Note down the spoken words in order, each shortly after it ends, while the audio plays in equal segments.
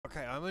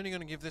Okay, I'm only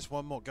going to give this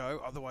one more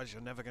go, otherwise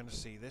you're never going to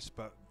see this,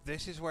 but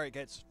this is where it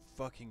gets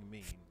fucking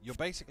mean. You're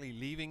basically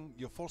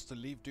you're forced to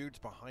leave dudes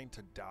behind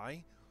to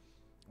die,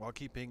 while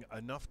keeping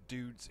enough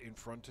dudes in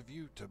front of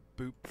you to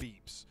boop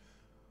beeps.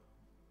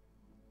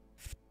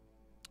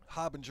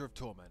 Harbinger of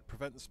Torment.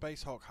 Prevent the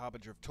Space Hawk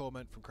Harbinger of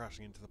Torment from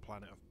crashing into the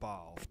planet of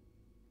Baal.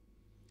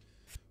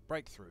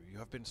 Breakthrough. You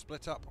have been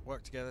split up.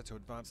 Work together to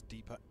advance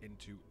deeper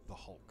into the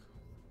Hulk.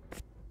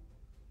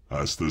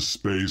 As the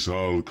Space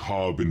Hulk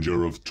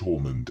Harbinger of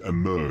Torment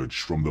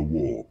emerged from the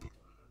warp,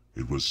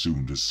 it was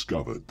soon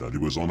discovered that it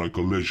was on a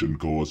collision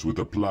course with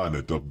the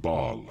planet of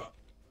Baal.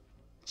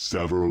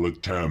 Several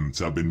attempts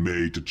have been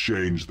made to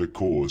change the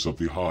course of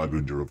the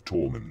Harbinger of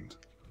Torment,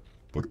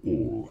 but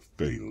all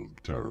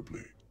failed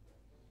terribly.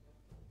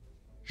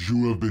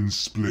 You have been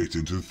split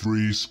into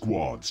 3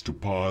 squads to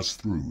pass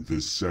through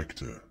this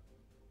sector.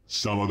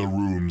 Some of the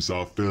rooms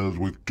are filled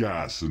with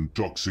gas and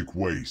toxic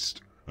waste,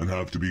 and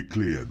have to be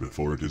cleared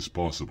before it is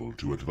possible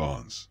to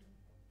advance.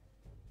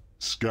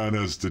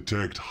 Scanners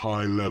detect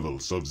high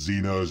levels of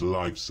Xeno's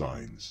life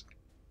signs.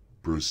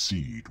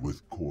 Proceed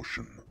with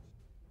caution.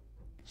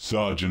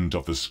 Sergeant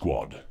of the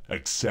squad,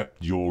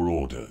 accept your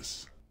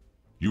orders.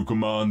 You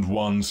command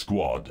 1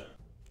 squad.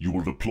 You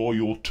will deploy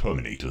your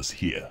Terminators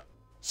here.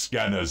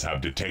 Scanners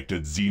have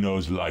detected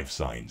Xeno's life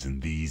signs in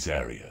these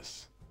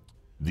areas.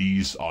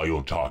 These are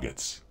your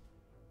targets.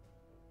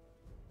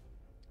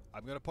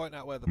 I'm going to point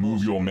out where the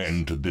Move your is.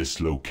 men to this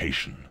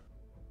location.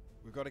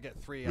 We've got to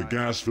get 3 The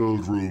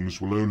gas-filled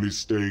rooms will only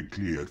stay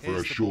cleared for Here's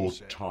a the short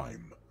bullshit.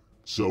 time,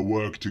 so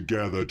work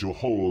together to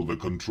hold the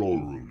control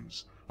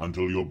rooms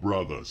until your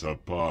brothers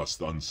have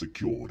passed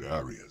unsecured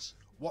areas.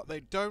 What they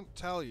don't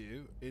tell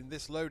you in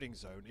this loading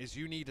zone is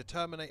you need a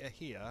Terminator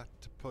here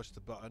to push the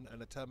button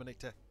and a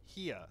Terminator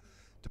here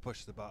to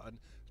push the button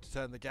to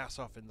turn the gas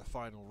off in the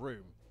final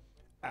room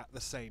at the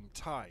same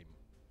time.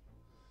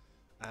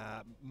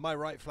 My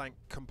right flank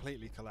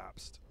completely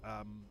collapsed.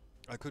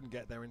 I couldn't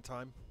get there in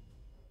time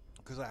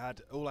because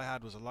all I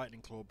had was a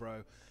lightning claw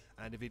bro,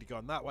 and if he'd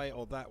gone that way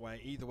or that way,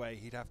 either way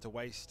he'd have to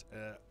waste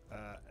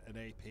an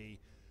AP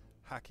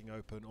hacking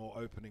open or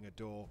opening a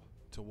door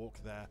to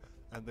walk there,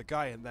 and the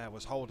guy in there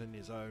was holding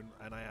his own,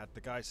 and I had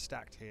the guys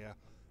stacked here.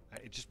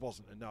 It just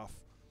wasn't enough.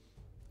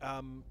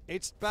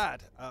 It's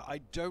bad. I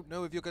don't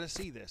know if you're going to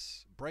see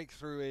this.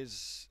 Breakthrough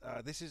is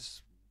this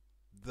is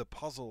the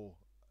puzzle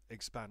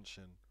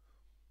expansion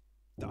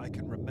that I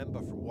can remember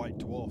from White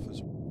Dwarf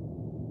as well.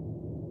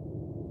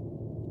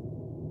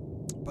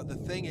 But the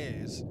thing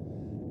is,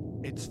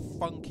 it's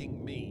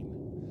funking mean.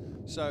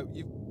 So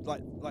you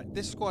like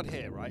this squad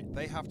here, right?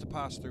 They have to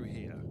pass through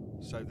here.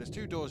 So there's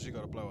 2 doors you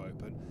got to blow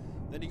open.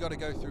 Then you got to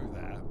go through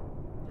there,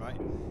 right?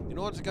 In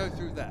order to go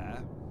through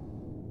there,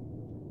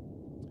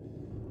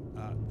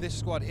 this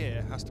squad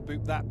here has to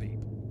boop that beep,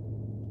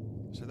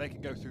 so they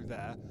can go through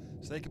there.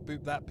 So they can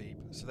boop that beep,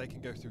 so they can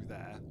go through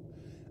there.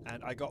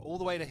 And I got all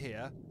the way to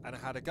here, and I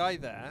had a guy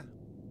there,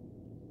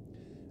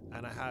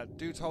 and I had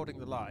dudes holding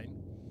the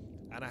line,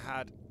 and I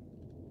had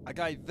a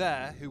guy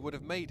there who would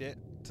have made it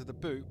to the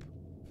boop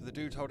for the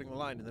dude holding the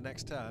line in the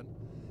next turn,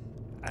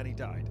 and he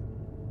died.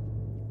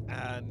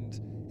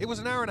 And it was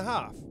an hour and a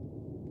half.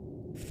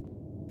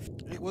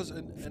 It was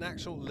an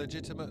actual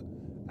legitimate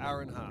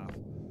hour and a half.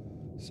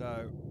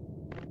 So,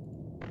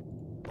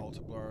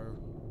 bolter blow.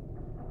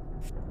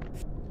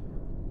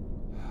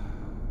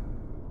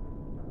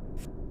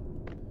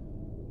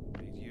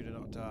 You do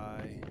not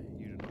die,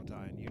 you do not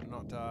die, and you do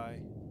not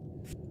die.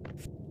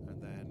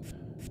 And then...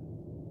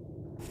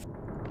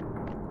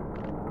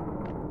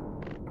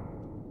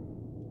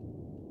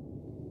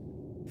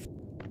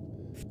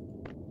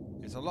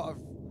 it's a lot of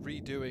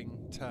redoing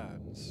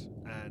turns,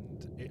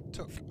 and it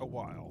took a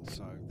while,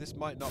 so this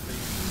might not be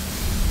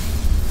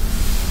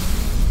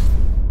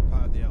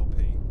part of the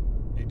LP.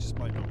 It just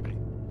might not be.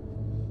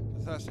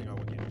 The first thing I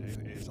want you to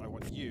do is I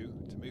want you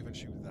to move and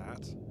shoot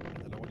that,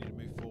 and then I want you to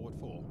move forward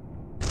 4.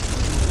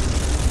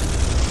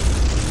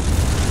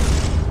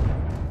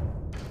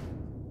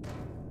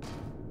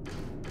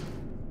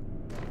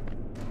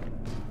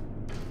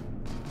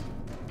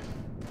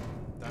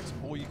 That's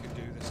all you can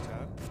do this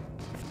turn.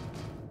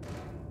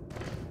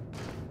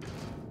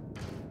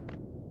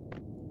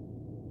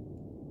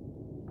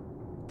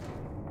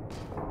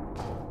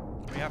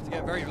 We have to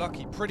get very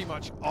lucky pretty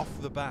much off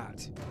the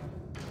bat,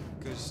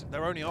 because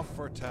they're only off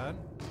for a turn.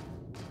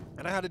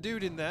 And I had a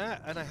dude in there,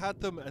 and I had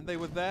them, and they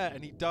were there,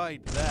 and he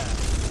died there.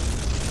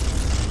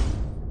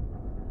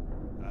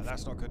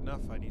 That's not good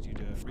enough. I need you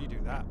to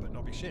redo that, but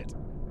not be shit.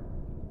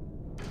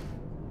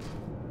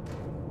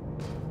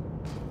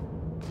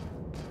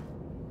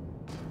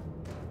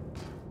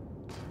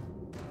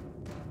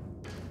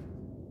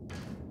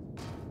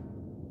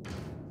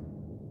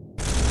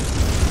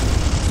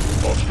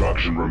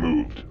 Obstruction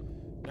removed.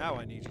 Now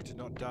I need you to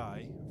not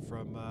die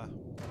from...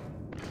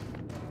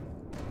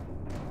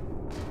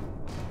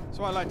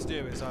 So what I like to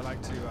do is I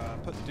like to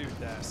put the dude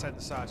there, send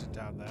the sergeant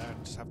down there,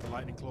 and just have the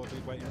lightning claw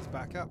dude waiting as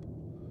backup.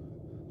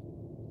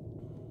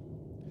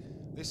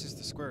 This is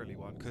the squirrely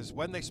one, because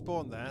when they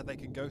spawn there, they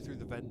can go through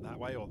the vent that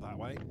way or that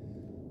way.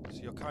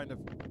 So you're kind of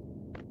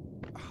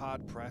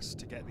hard pressed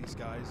to get these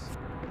guys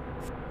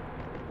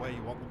where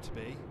you want them to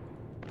be.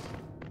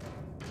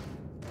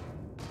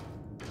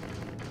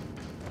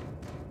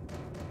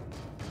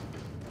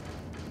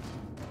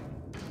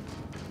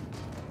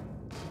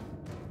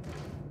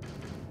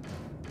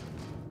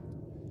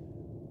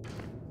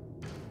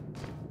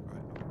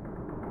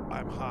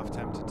 I'm half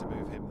tempted to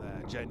move him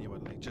there,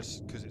 genuinely,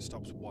 just because it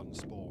stops one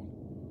spawn.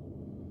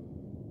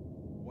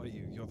 What are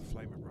you? You're the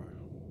flamer, bro.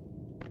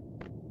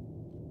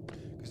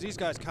 Because these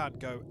guys can't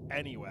go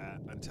anywhere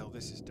until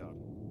this is done.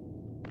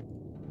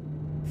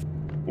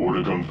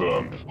 Order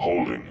confirmed.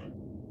 Holding.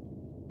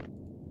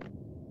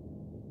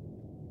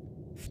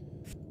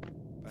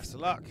 Best of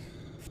luck.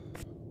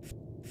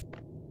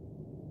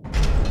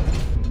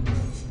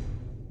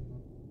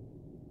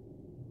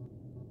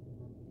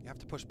 You have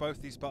to push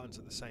both these buttons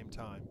at the same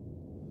time.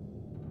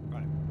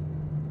 Right.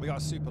 We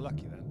got super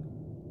lucky then.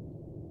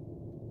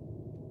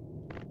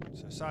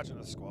 So, Sergeant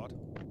of the squad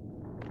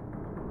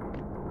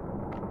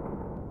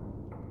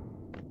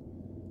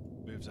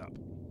moves up.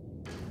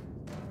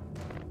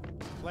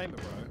 Flamer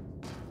bro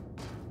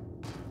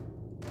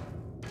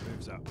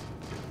moves up.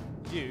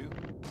 You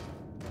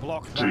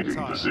block that Taking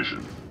tile.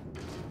 position.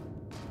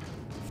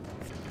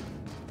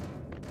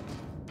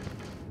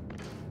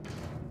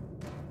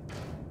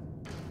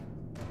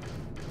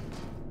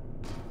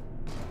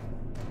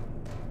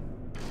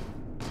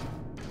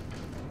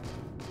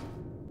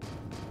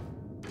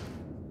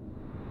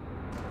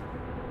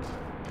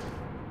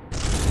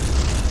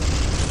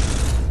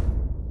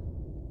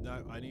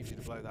 I need you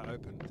to blow that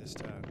open this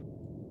turn.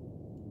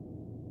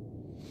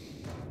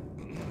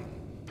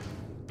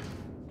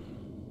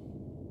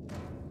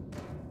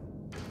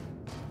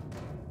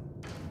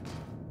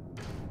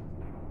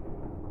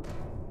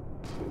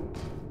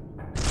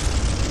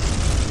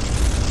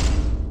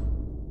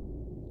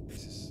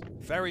 This is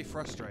very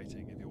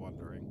frustrating if you're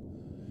wondering.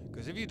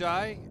 Because if you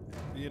die,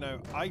 you know,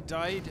 I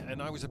died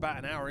and I was about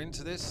an hour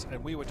into this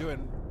and we were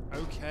doing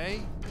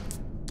okay.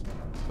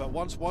 But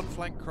once one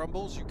flank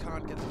crumbles, you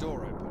can't get the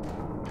door open.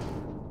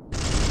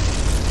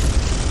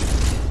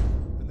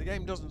 And the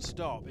game doesn't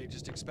stop, it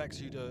just expects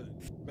you to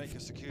make a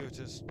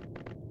circuitous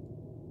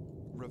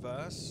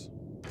reverse.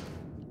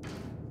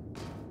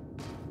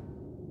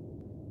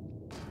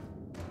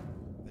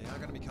 They are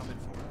going to be coming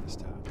for it this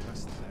turn,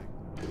 that's the thing.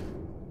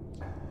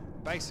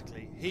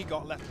 Basically, he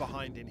got left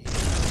behind in here.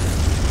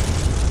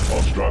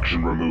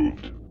 Obstruction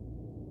removed.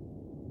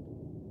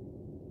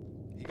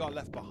 He got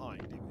left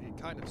behind. It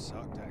kind of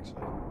sucked,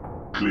 actually.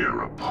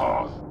 Clear a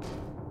path.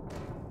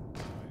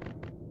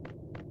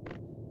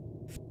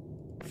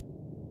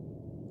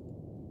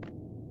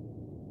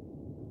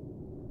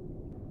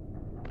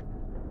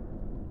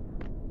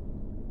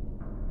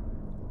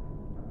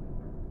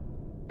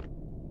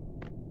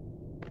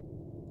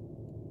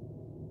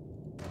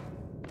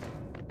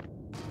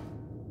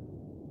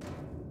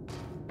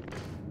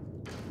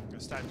 I'm going to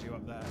stand you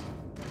up there.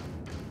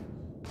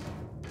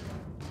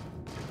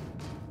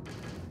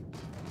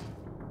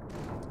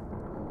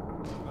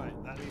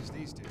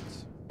 These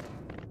dudes.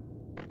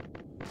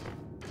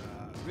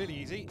 Really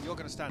easy. You're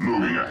going to stand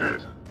Moving there.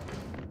 ahead.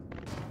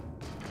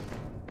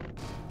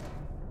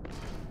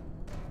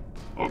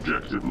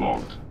 Objective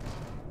logged.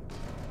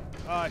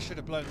 Oh, I should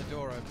have blown the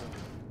door open.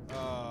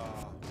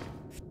 Oh.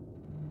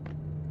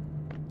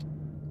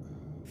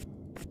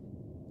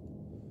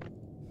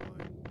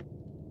 Fine.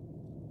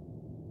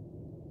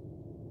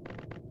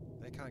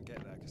 They can't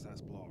get there because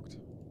that's blocked.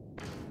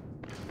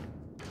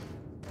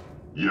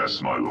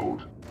 Yes, my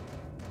lord.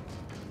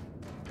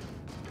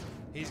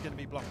 He's going to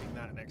be blocking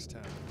that next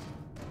turn.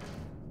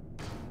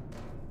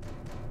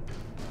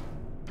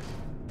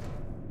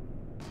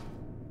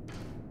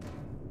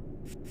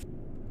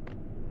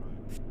 Right.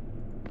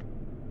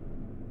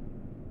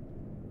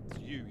 It's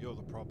you're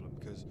the problem,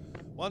 because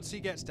once he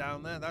gets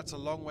down there, that's a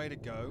long way to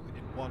go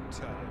in one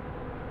turn.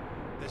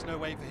 There's no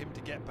way for him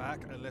to get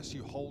back unless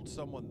you hold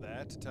someone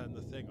there to turn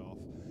the thing off.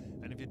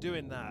 And if you're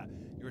doing that,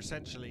 you're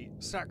essentially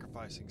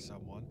sacrificing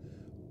someone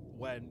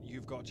when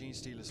you've got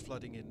Genestealers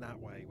flooding in that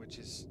way, which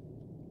is...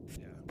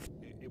 yeah,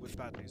 it was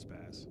bad news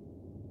bears.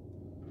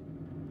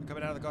 They're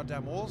coming out of the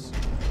goddamn walls.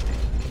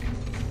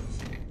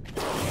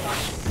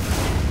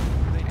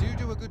 They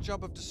do a good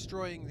job of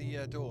destroying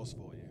the doors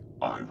for you.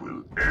 I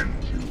will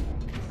end you.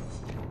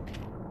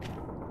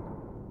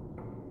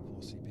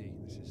 4 CP.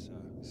 This is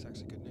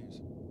actually good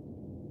news.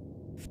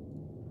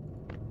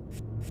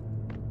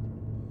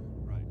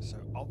 Right, so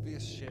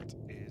obvious shit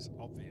is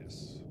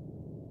obvious.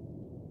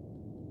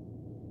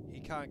 He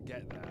can't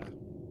get there.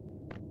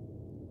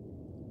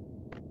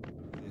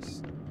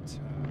 This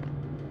turn.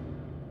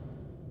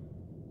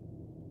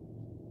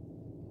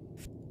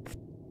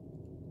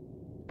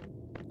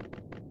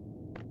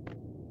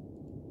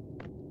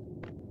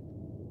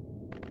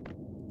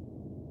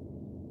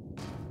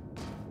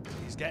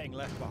 He's getting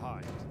left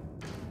behind.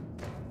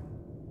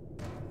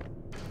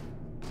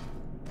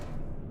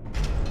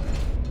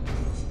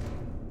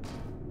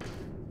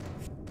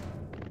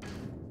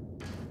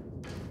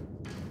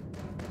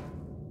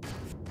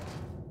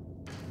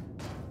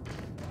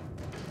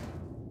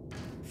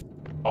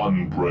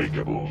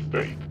 Unbreakable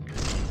faith.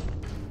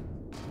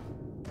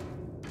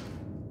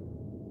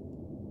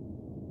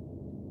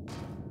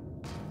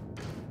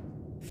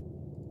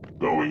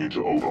 Going into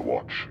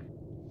Overwatch.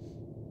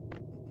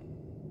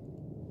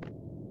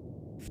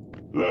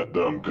 Let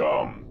them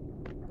come.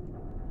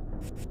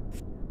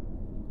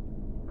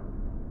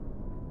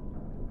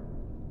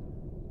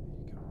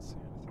 You can't see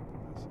anything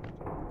from that side.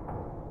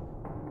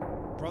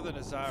 Brother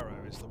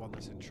Nazaro is the one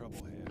that's in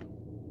trouble here.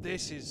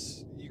 This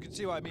is... You can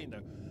see what I mean,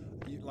 though.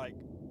 You, like...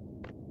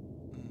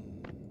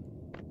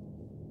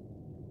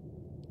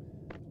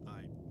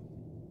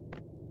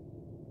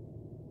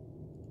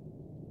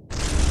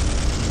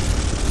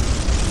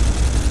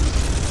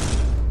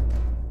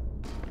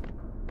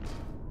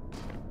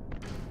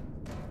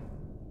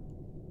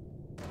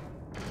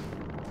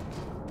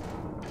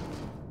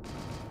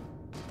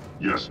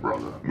 Yes,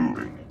 brother.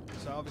 Moving.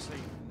 So obviously,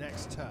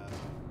 next turn...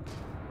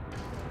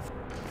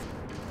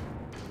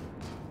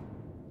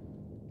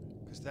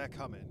 Because they're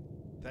coming.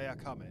 They are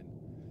coming.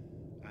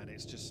 And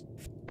it's just...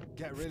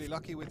 Get really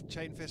lucky with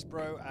Chain Fist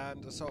Bro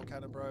and Assault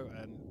Cannon Bro,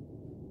 and...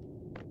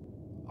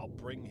 I'll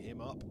bring him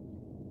up.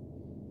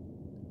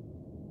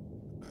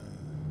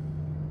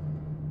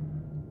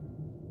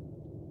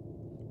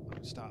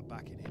 I'll start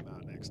backing him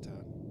out next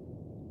turn.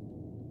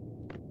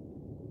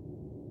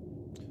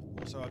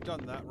 Also, I've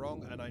done that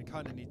wrong, and I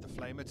kind of need the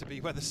Flamer to be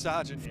where the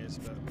Sergeant is,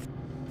 but...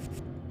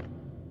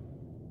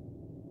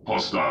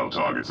 Hostile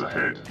targets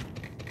ahead.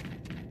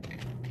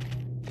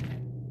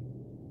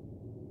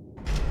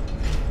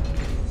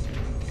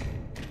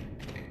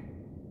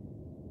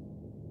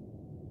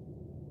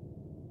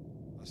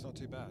 That's not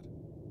too bad.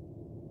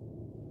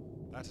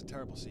 That's a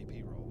terrible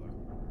CP roll,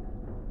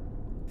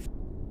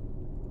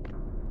 though.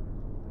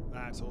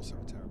 That's also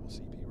a terrible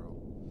CP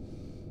roll.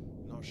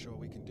 Not sure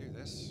we can do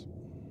this.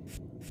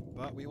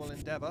 But we will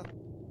endeavour,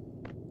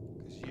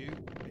 because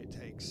it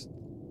takes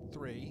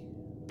 3.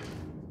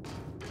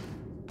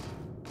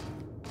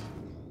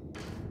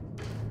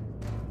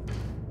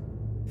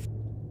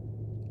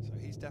 So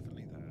he's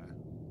definitely there.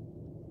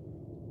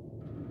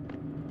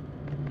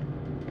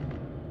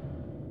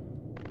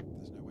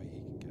 There's no way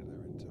he can get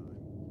there in time.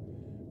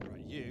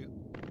 Right, you.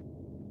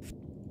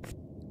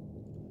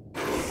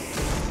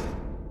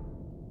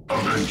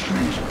 Avenge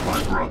me,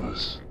 my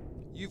brothers.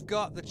 You've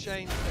got the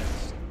Chain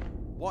Fist.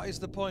 What is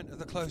the point of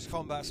the close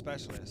combat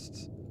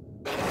specialists?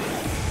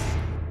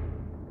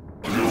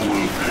 You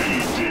will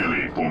pay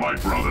dearly for my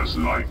brother's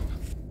life.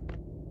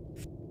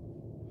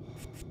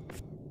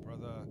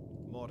 Brother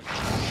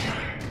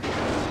Mordecai.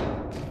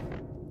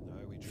 No,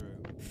 we drew.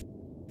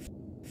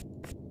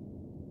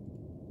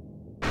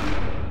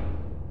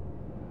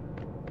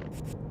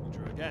 We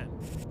drew again.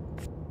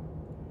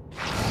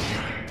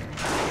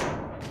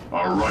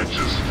 A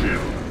righteous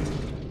kill.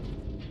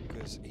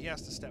 Because he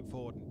has to step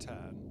forward and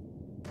turn.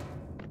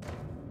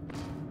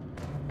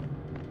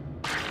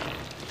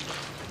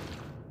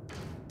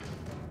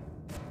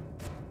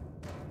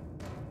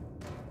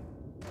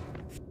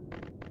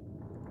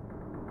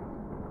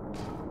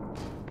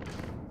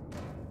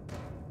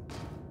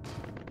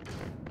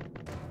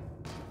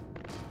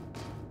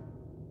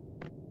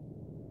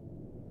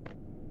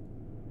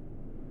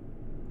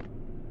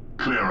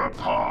 Clear a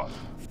path.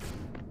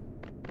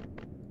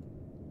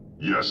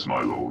 Yes,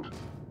 my lord.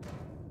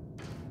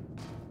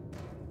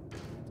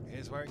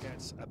 Here's where it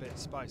gets a bit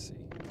spicy.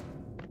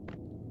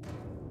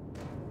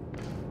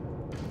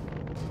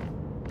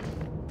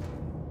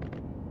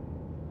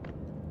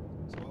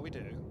 So what we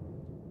do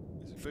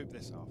is we boot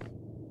this off.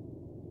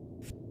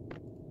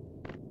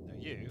 Now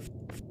you...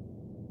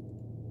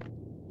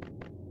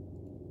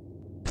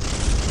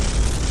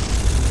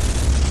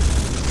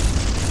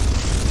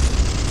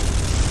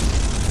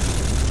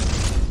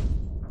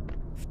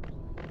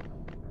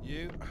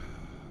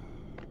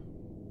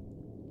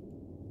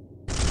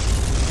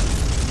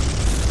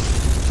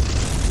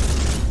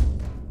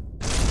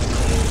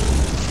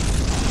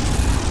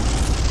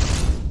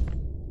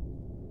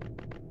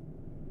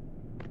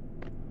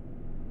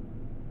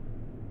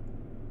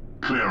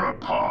 Clear a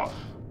path.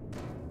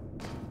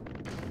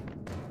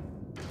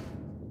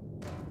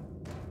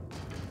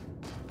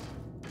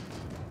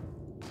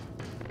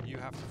 You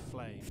have to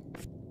flame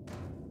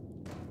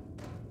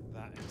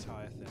that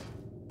entire thing.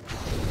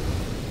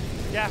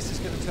 The gas is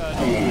going to turn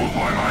on. All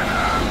by my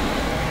hand.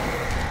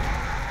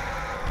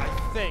 I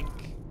think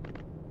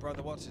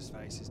Brother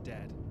What's-His-Face is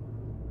dead.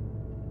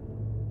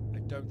 I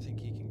don't think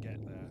he can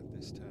get there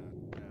this turn.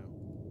 No.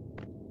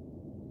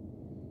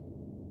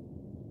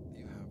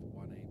 You have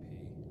 1 AP.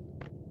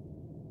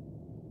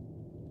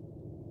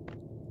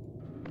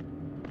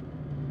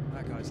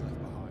 That guy's left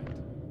behind.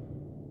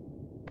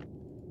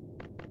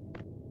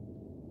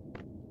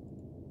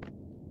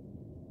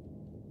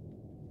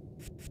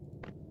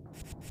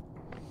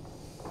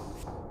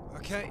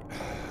 Okay,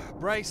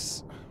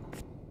 brace,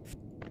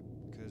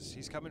 because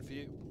he's coming for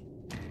you.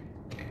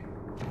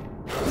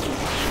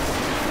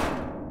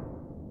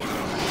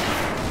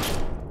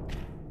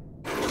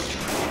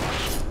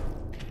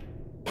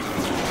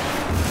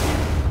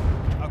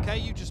 Okay,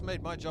 you just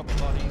made my job a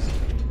lot easier.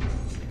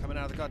 Come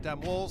coming out of the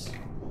goddamn walls.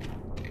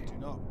 Do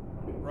not.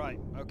 Right,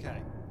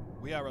 okay.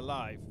 We are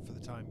alive for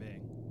the time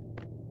being.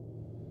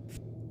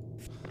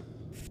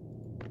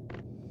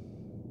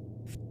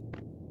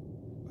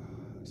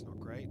 That's not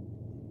great.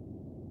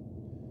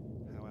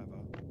 However...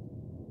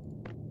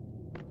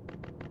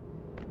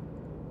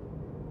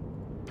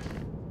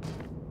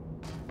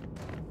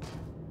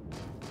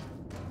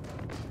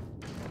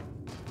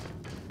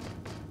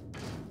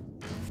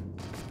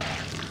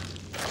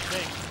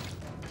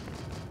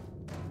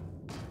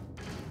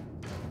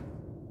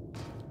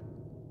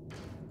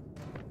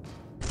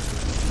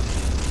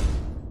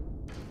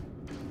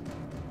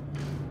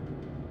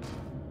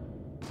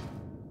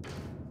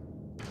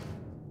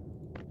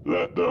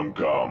 Let them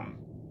come.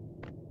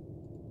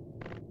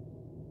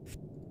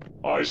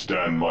 I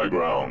stand my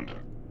ground.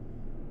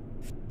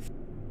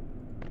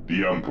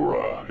 The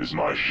Emperor is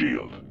my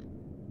shield.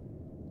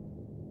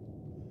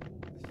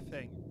 I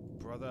think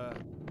brother...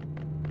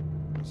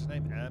 What's his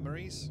name?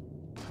 Emery's?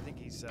 I think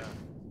he's dead.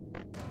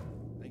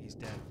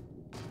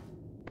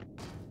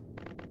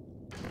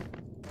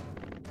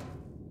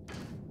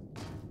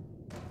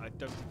 I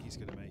don't think he's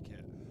gonna make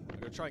it. I'm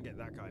gonna try and get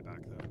that guy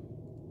back though.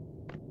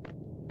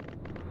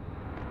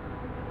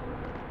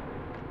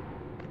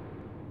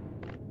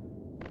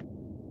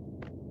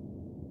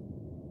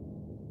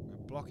 We're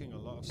blocking a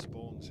lot of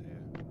spawns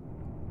here.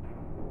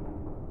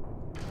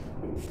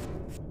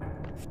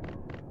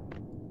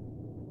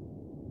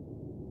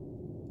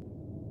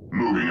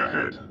 Moving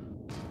ahead.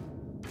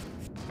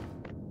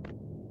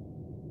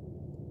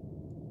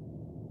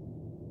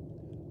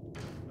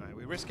 Right,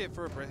 we risk it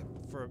for a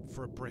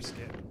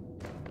brisket.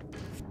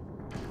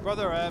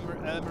 Brother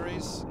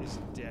Emery's is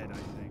dead, I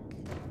think.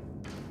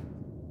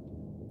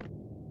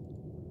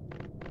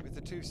 With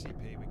the 2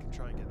 CP, we can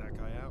try and get that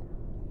guy out.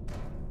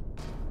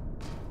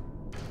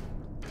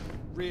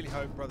 Really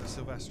hope Brother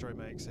Silvestro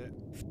makes it.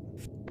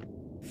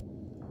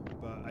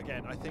 But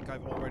again, I think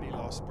I've already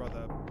lost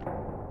Brother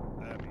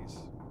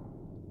Hermes.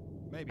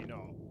 Maybe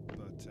not,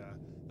 but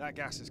that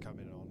gas is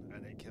coming on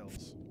and it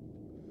kills.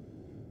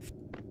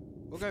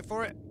 We'll go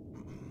for it.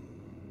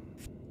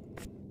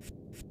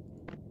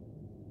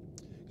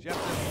 You have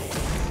to...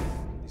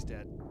 He's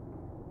dead.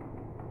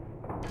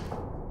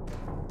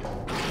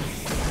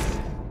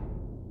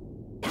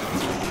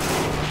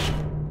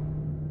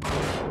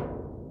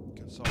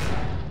 Console.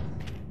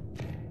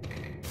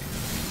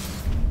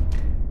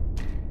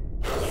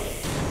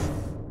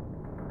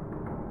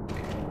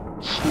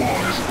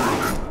 Squad is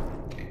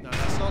broken. No,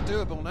 that's not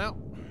doable now.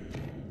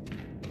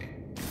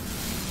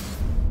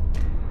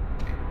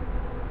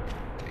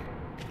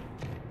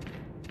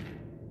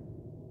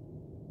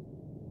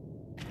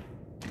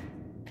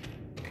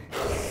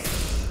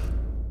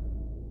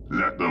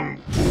 Let them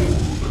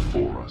fall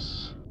before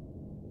us.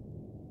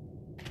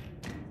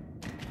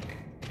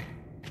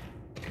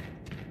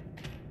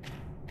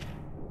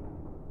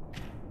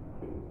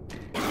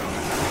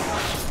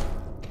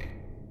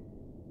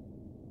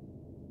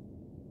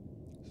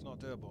 It's not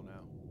doable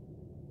now.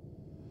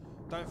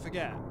 Don't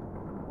forget,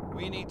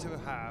 we need to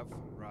have,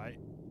 right,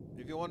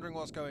 if you're wondering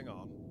what's going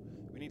on,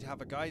 we need to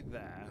have a guy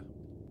there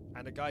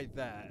and a guy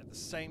there. At the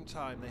same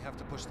time, they have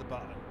to push the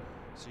button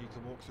so you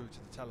can walk through to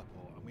the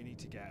teleport, and we need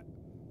to get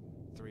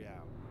 3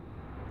 out.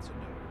 So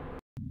no.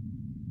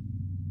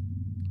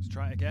 Let's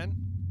try it again.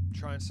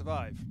 Try and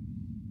survive.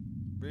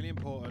 Really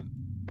important,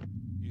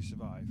 you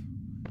survive.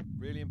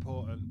 Really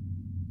important,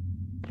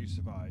 you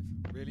survive.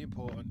 Really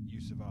important, you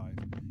survive.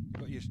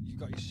 You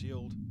got your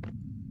shield.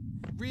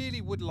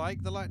 Really would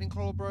like the Lightning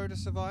Claw Bro to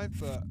survive,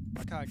 but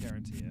I can't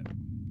guarantee it.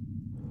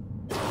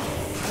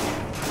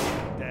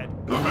 Dead.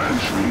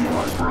 Avenge me,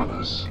 my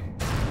brothers.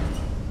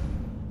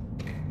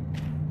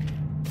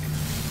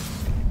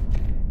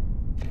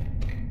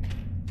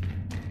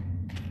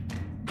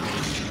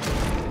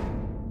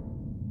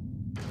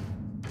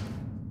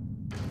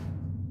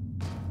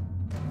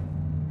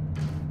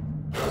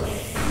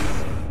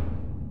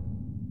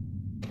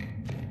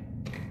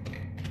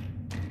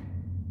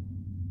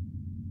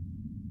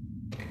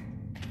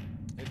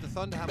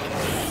 Thunderhammer.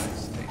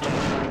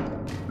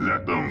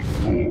 Let them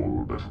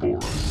fall before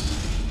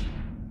us.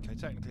 Okay,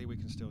 technically we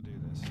can still do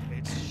this.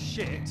 It's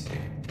shit.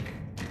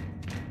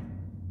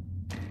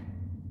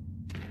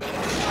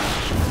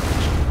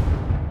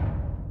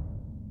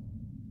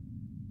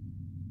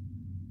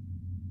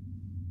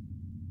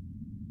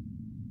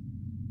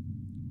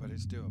 But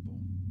it's doable.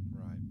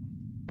 Right.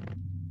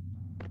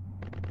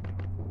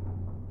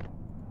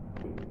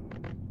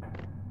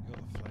 You're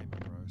the flamer,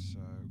 bro, so...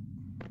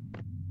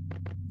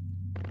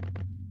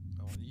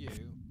 you to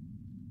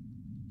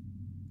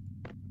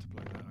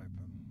blow that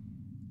open.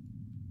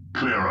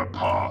 Clear a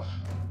path.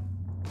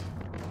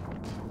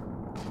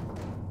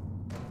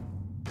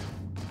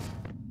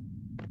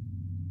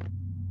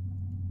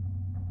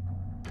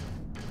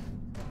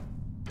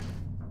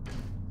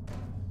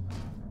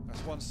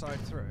 That's one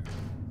side through.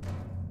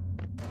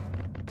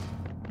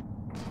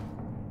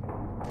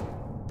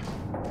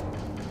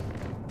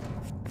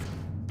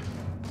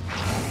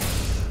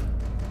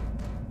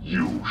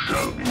 You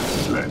shall be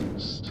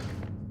cleansed.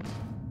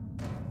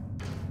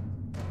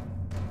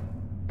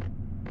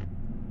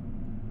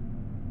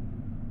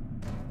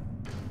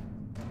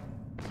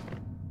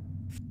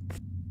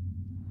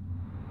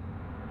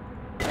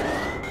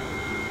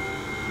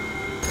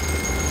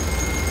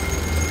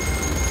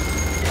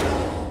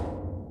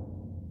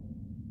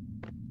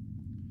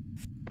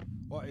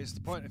 is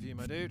the point of view,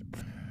 my dude?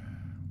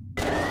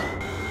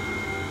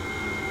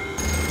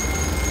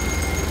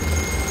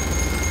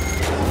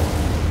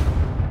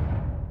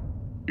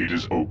 It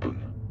is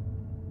open.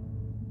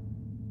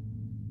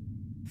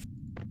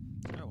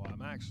 You know what?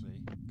 I'm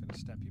actually going to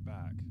step you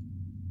back.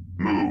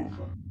 Move.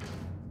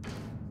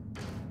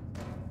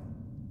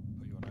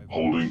 Put you on over.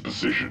 Holding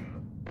position.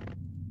 Put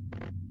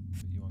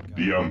you on go.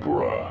 The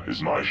Emperor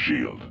is my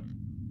shield.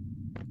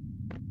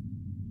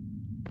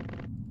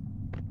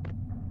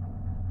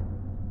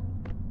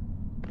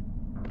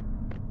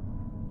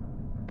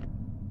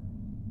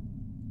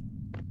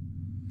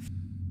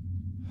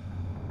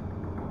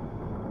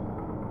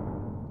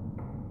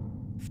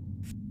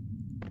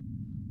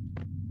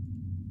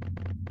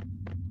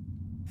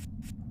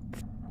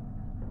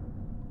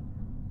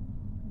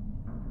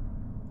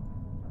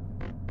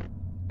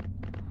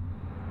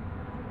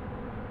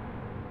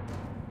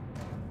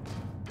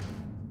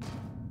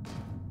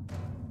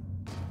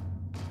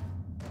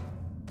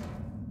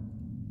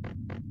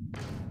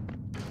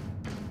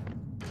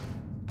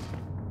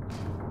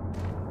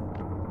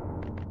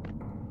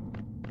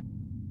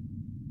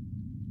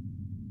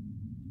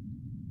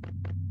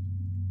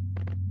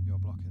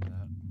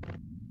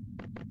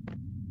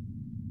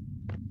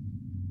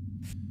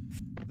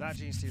 That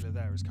Genestealer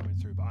there is coming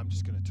through, but I'm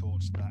just going to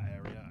torch that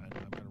area, and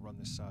I'm going to run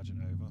this sergeant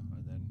over,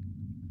 and then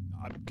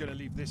I'm going to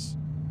leave this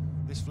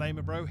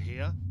flamer bro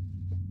here.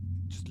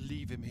 Just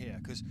leave him here,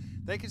 because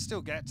they can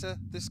still get to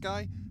this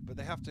guy, but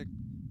they have to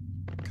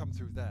come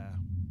through there,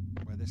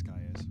 where this guy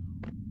is.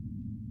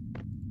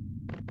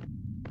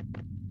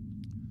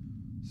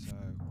 So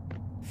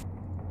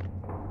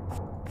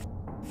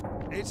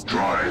it's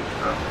Drive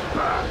them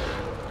back.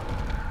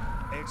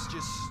 It's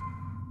just.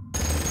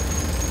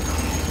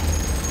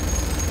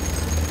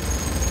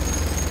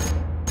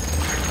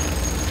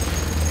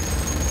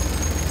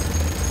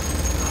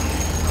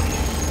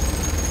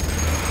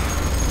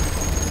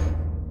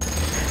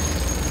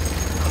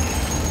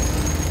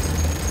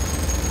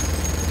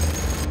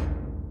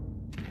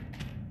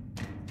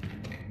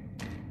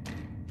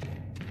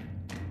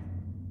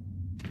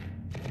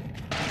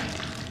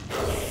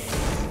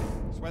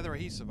 Whether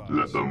he survives.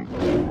 Let them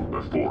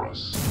fall before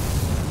us.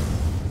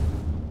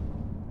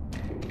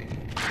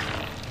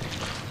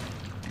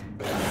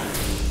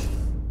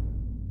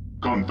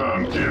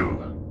 Confirmed kill.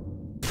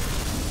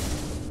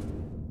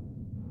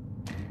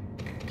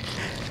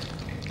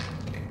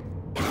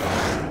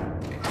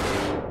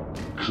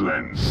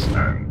 Cleanse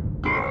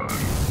and burn.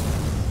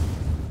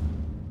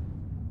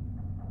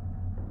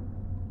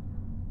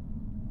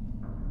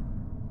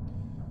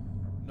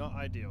 Not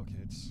ideal,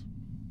 kids.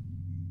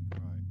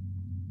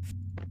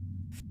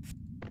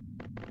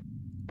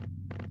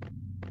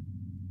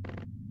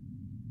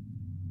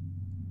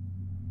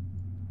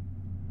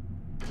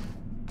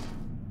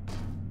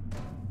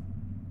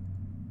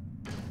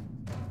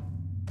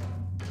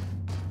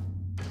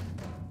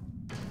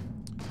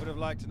 Would have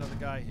liked another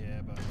guy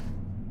here, but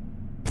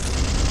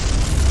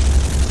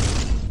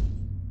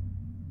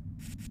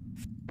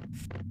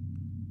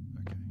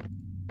okay.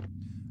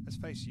 Let's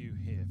face you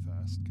here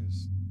first,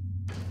 because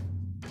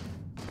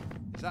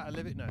is that a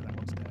living? No, that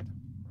one's dead.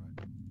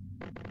 Right.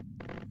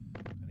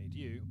 I need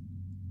you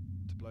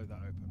to blow that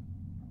open.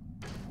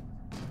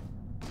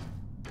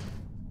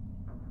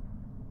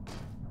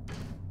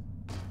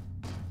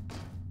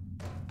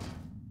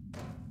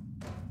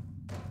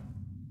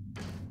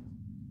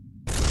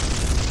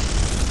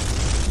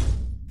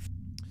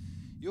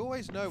 You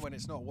always know when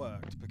it's not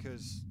worked,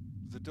 because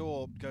the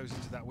door goes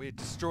into that weird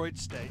destroyed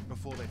state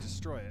before they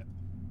destroy it.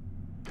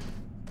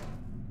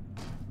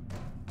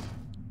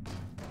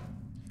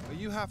 But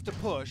you have to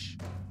push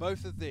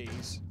both of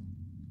these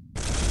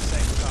at the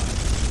same time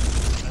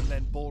and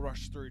then bull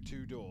rush through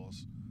two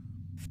doors.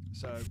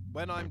 So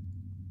when I'm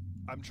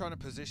trying to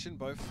position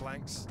both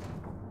flanks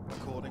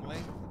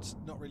accordingly, it's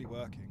not really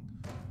working,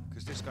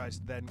 because this guy's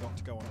then got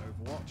to go on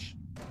Overwatch.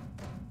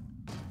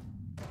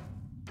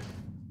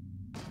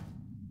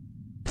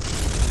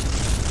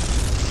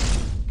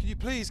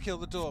 Please kill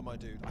the door, my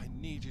dude. I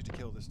need you to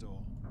kill this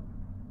door.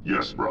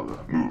 Yes, brother.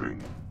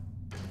 Moving.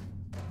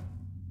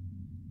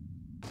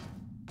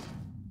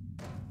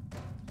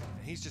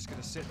 And he's just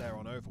going to sit there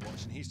on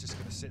Overwatch, and he's just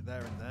going to sit there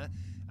and there,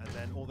 and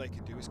then all they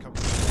can do is come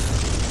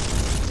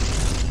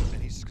through,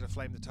 and he's just going to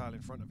flame the tile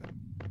in front of him.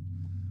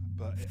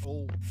 But it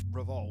all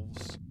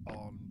revolves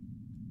on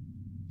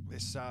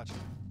this sergeant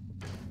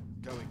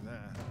going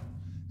there,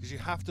 because you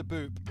have to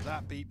boop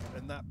that beep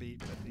and that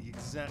beep at the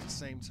exact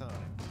same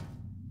time.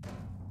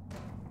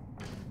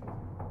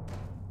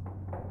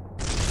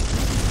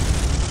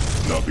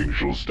 Nothing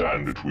shall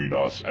stand between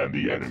us and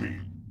the enemy.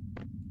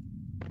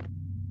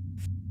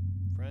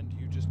 Friend,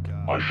 you just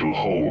got. I shall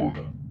hold.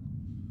 Right.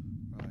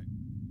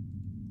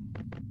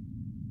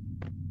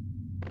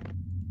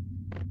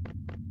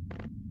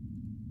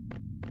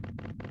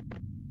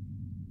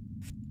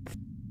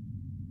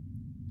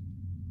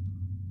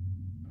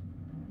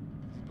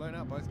 He's blown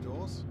out both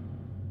doors.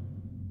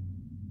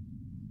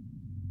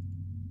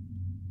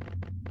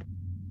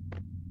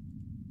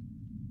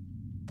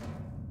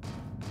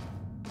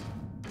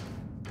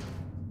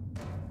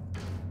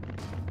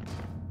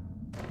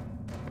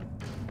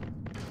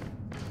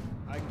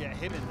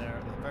 him in there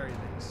at the very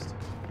least.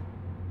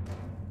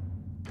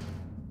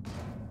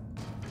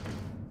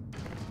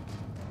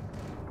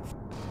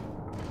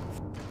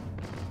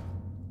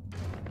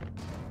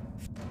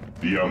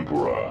 The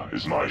Emperor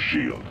is my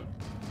shield.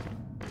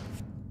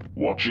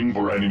 Watching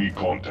for enemy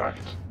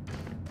contact.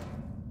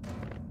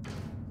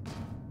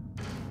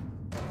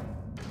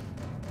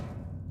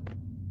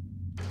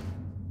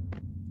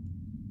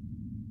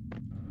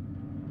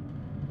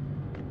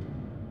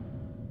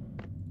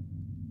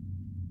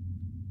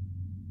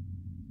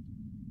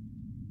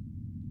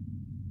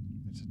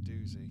 It's a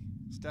doozy.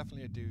 It's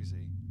definitely a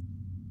doozy.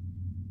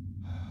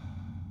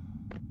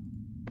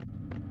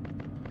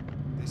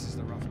 This is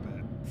the rough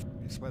bit.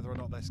 It's whether or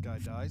not this guy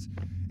dies.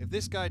 If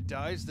this guy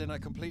dies, then I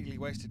completely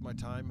wasted my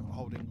time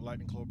holding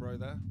Lightning Claw Bro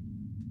there.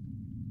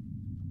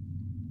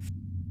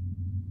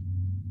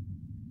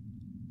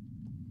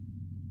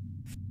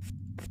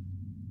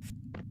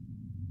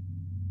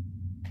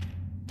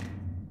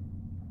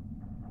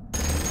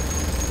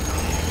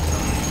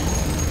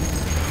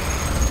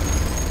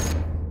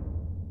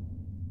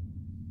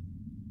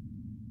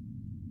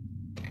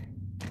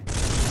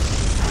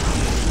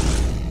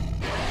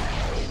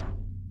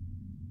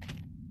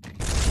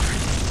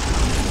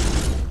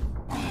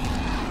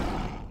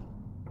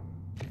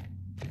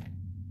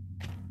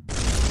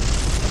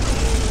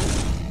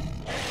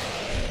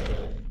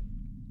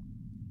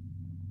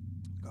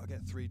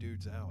 Get 3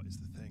 dudes out is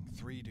the thing.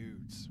 3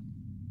 dudes.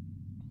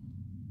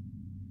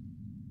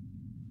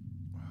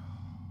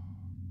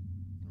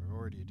 We're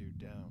already a dude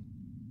down.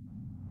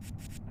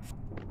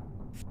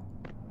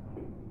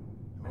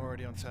 We're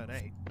already on turn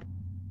 8.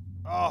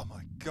 Oh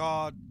my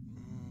god.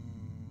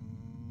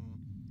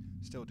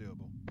 Still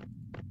doable.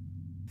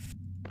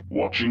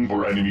 Watching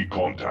for enemy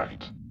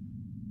contact.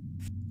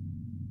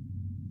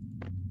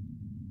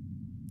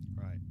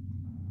 Right.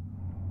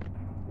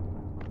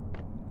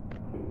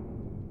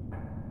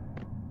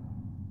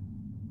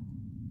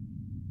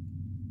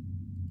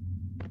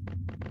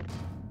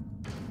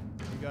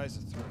 You guys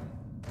are through.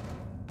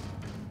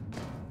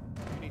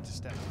 You need to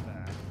step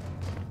there.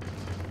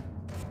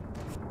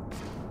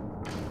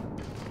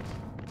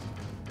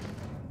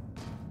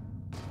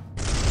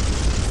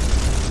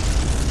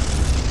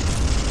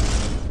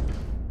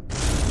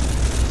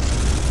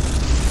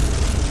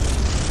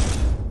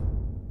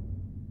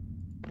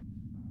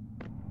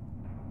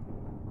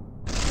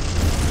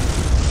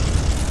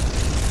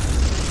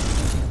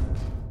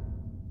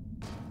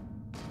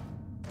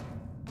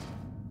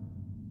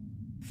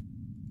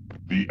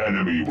 The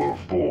enemy will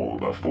fall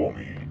before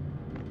me.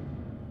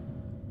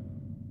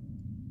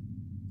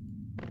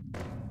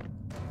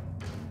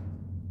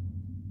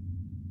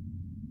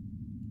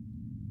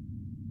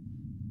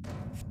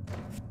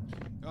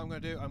 What I'm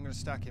going to do, I'm going to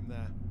stack him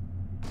there.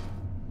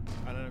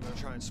 And then I'm going to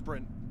try and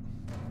sprint.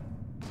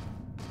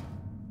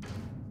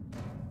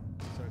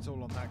 So it's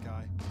all on that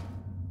guy.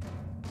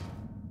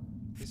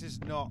 This is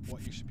not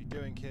what you should be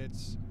doing,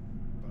 kids.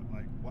 But,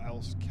 like, what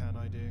else can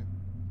I do?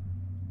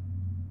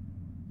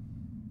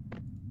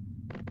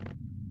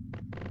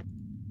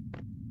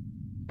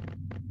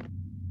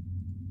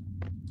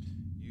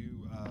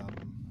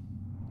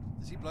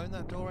 Has he blown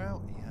that door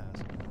out? He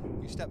has.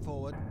 You step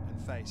forward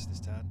and face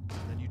this turn,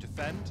 and then you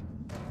defend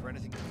for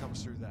anything that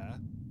comes through there,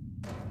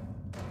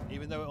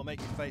 even though it'll make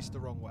you face the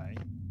wrong way,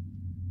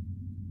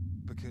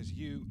 because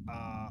you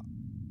are,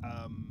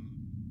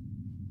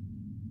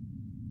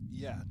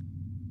 yeah.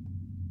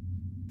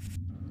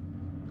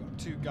 Got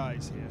 2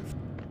 guys here.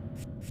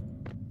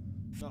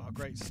 Not a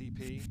great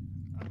CP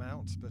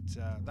amount, but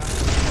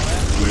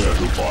that's Clear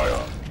to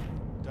fire.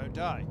 Don't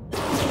die.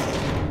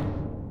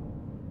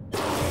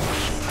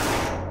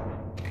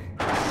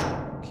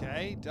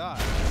 Okay,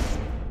 die.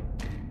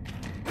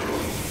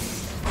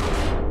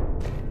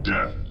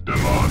 Death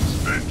demands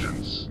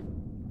vengeance.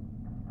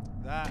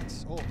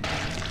 That's all.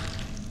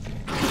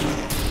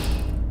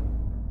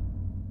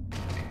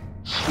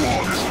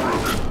 Squad is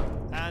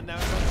broken. And now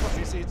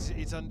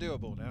it's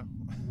undoable now.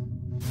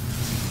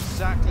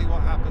 Exactly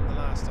what happened the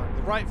last time.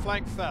 The right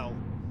flank fell,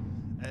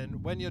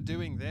 and when you're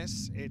doing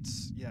this,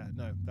 it's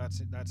that's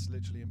it. That's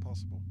literally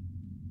impossible.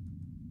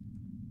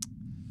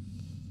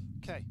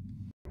 Okay.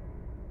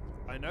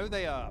 I know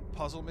they are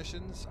puzzle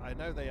missions, I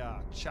know they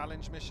are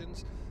challenge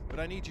missions, but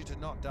I need you to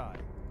not die.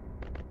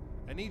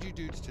 I need you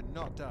dudes to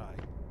not die.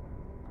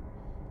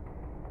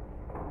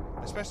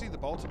 Especially the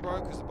bolter bro,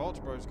 because the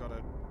bolter bro's got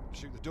to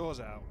shoot the doors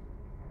out.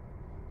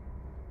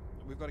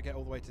 We've got to get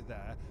all the way to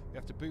there. We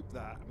have to boop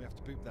that, and we have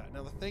to boop that.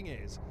 Now the thing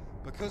is,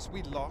 because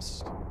we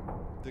lost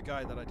the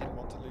guy that I didn't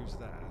want to lose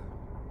there,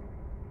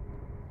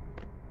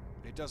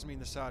 it does mean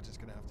the sergeant's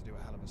going to have to do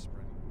a hell of a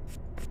sprint.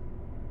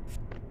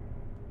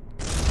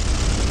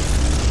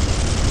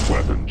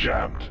 Weapon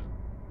jammed.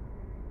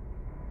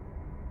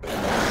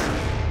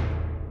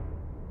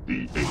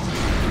 The 8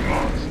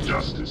 demands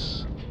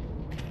justice.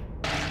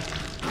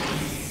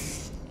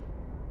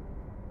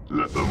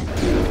 Let them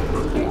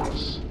fall before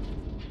us.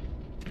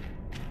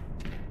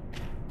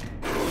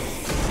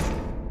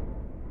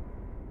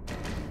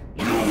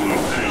 You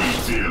will pay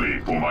dearly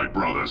for my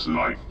brother's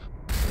life.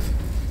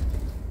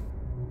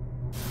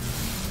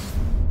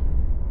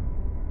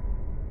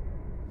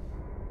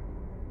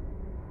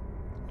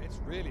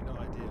 really not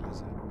ideal, is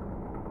it?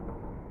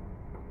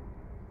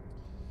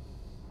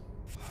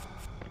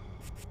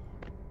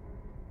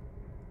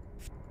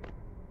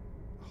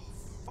 Oh,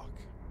 fuck.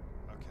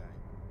 Okay.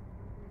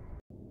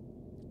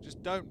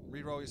 Just don't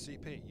re-roll your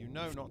CP. You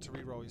know not to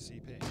re-roll your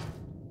CP.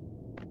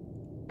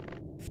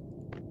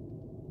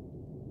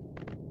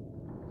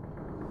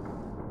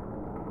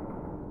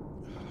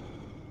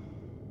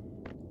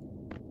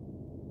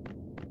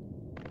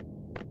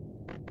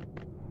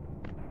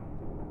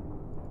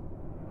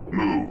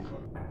 Move.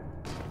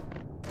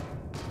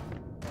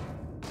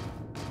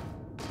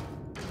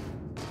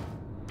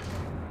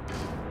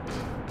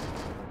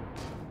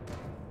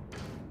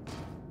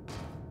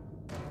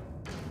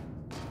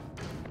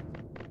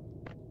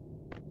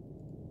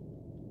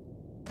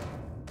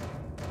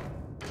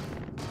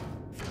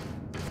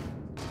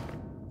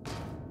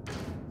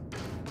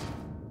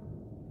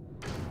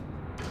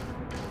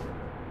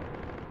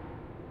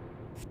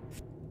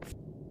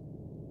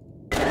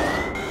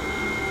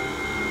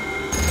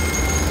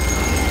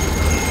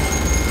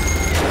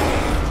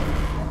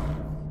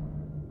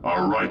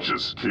 A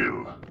righteous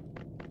kill. Right,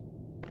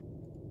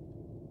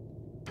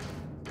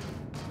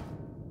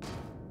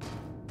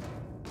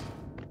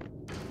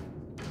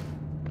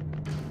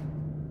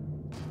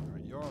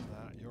 you're on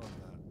that, you're on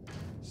that.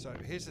 So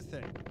here's the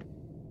thing.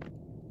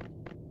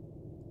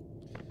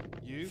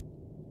 You...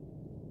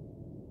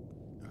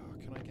 Oh,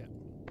 can I get...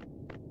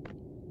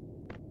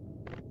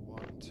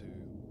 1, 2...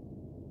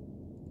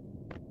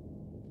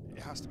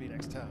 It has to be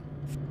next turn.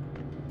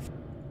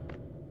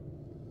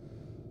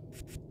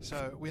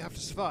 So we have to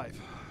survive.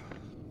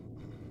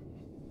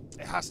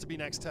 It has to be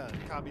next turn.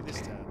 It can't be this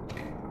turn.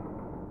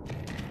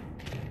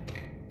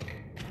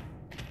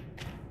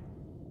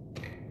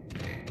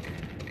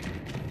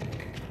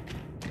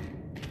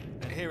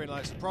 And herein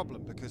lies the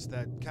problem, because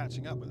they're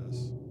catching up with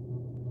us.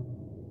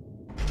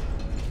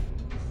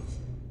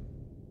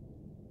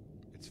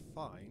 It's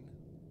fine.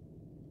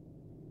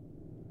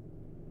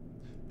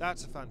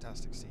 That's a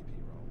fantastic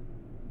CP roll.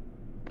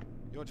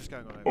 You're just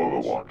going on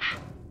Overwatch.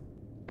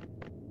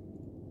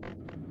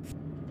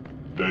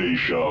 They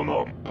shall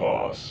not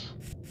pass.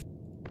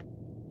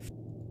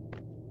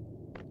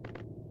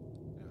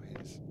 Now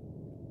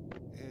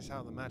here's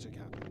how the magic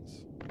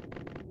happens.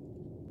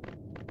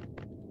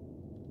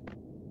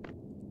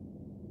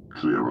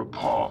 Clear a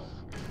path.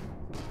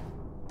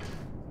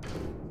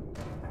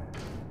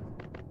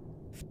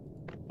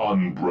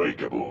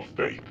 Unbreakable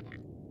faith.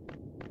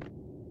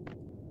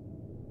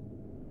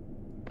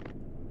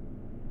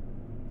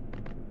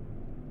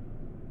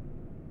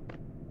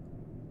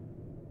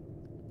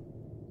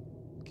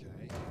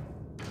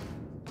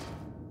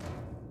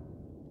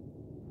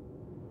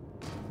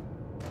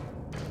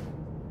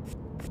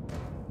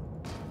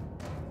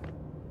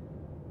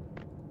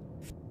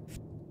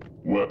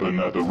 Weapon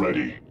at the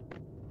ready.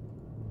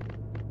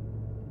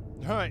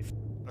 Alright,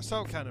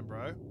 assault cannon,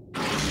 bro.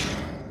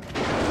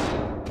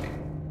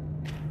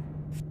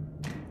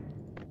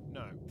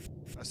 No.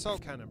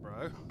 Assault cannon,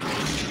 bro.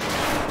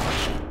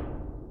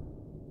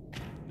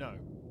 No.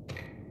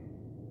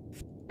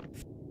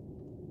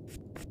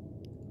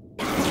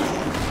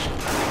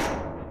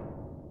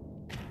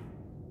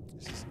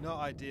 This is not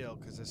ideal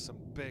because there's some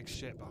big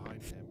shit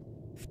behind him.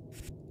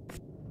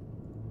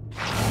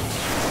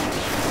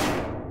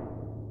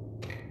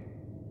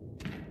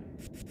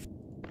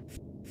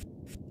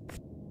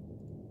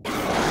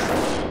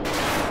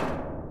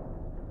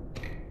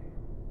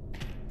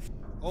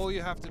 All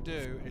you have to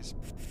do is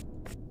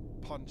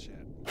punch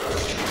it.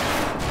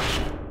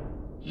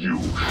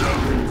 You shall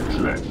be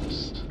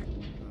cleansed.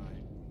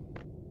 Right.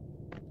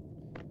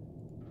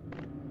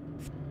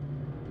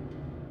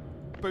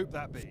 Boop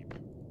that beam.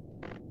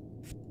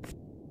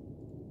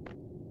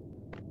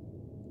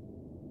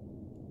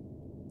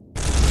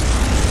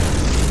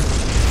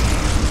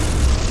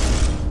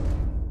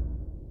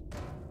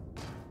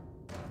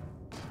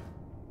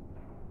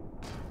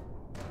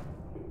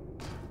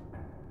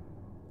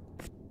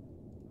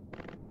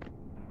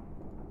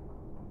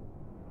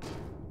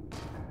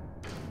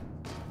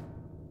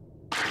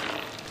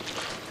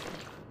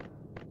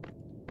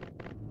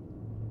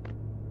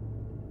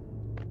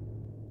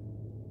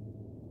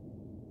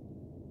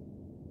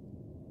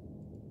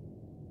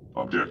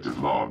 Objective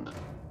logged.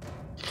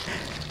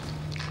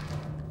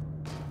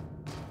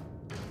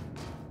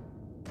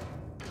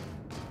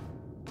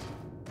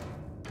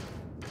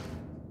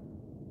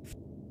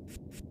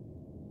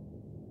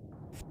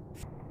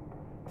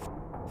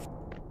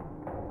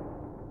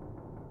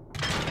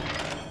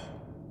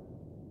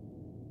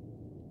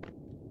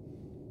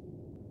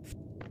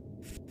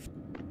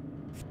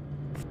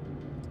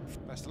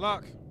 Best of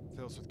luck.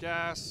 Fills with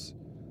gas.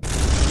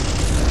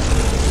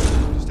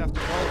 Just have to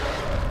roll.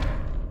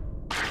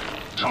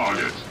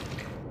 Target.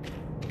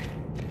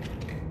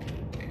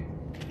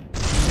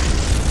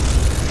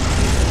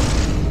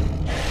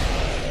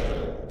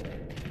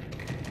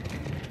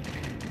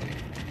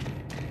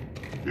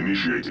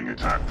 Initiating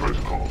attack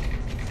protocol.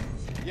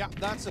 Yeah,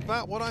 that's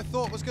about what I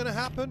thought was going to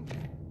happen.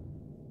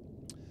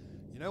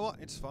 You know what?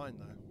 It's fine,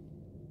 though.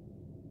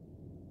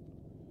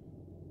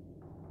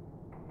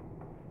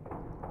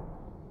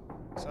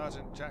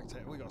 Sergeant Jack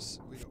Taylor. We got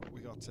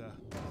a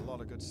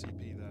lot of good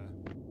CP there.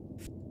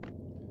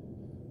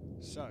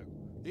 So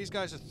these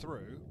guys are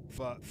through,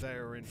 but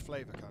they're in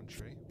flavor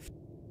country,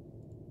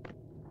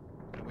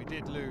 and we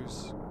did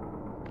lose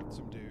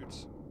some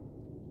dudes.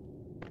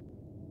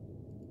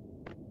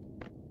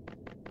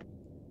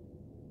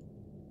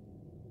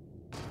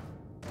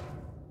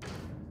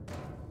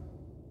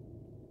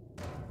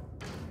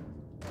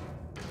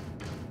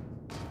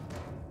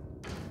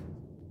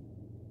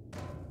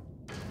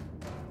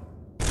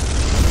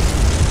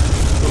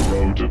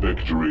 To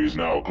victory is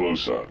now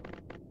closer.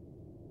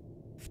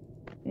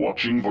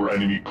 Watching for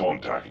enemy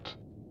contact.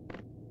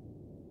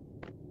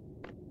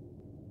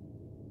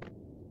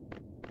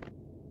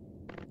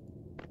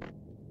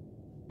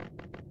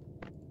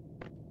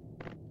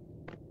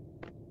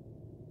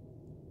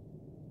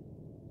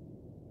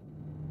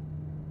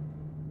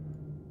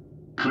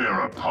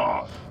 Clear a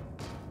path.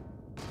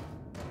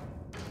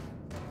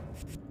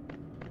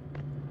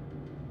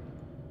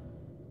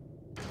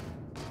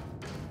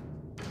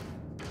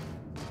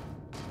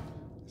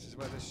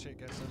 Where this shit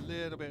gets a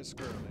little bit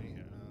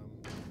squirrely.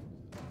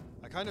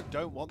 I kind of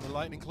don't want the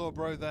lightning claw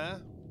bro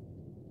there.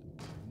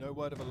 No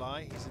word of a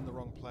lie, he's in the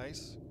wrong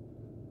place.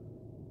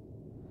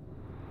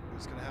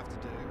 He's gonna have to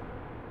do.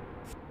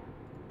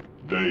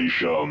 They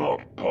shall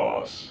not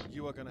pass.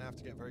 You are gonna have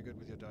to get very good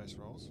with your dice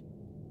rolls.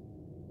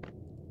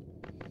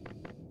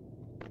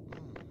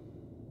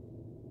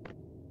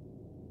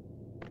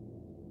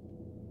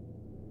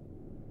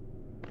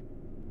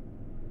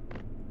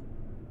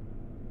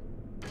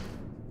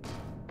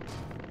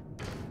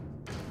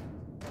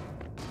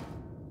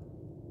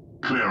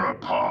 Clear a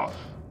path.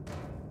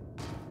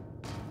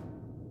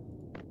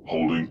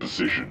 Holding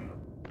position.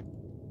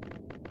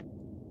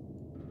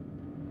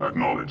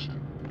 Acknowledged.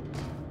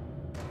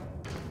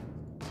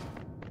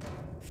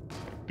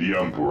 The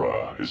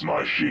Emperor is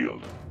my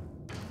shield.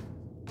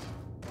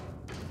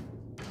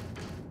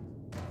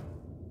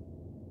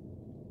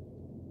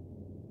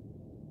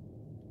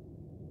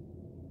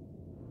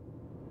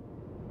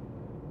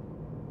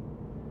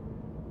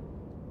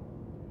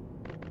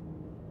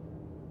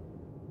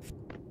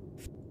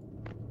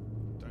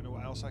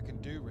 I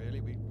can do really.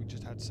 We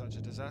just had such a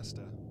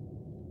disaster.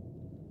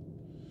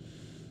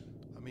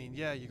 I mean,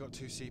 yeah, you got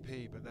 2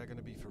 CP, but they're going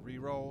to be for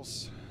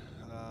rerolls.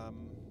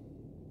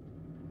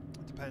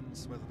 It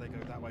depends whether they go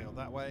that way or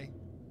that way.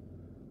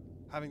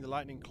 Having the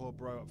lightning claw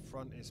bro up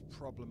front is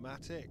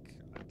problematic.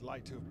 I'd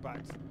like to have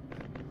backed,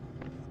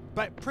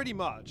 but pretty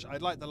much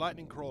I'd like the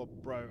lightning claw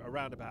bro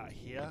around about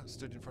here,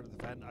 stood in front of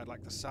the vent. I'd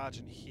like the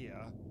sergeant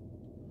here,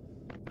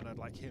 and I'd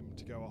like him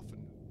to go off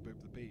and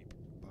boop the beep.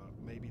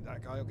 Maybe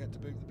that guy will get to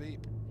boot the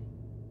beep.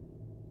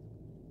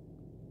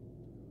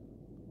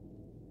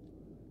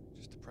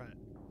 Just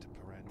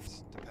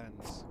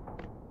depends.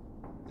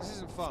 This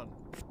isn't fun.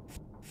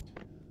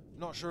 I'm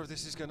not sure if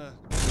this is gonna...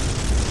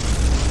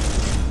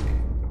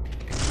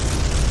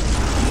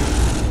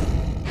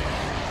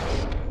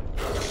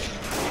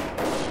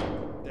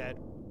 Dead.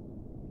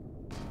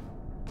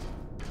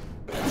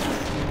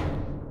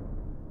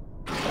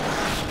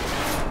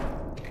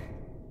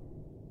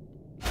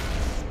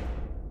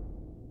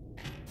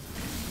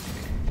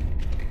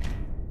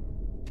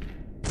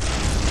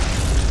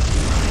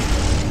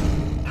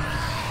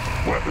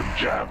 Weapon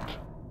jammed.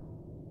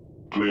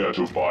 Clear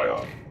to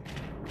fire.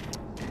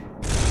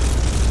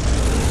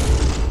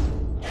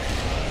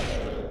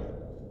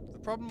 The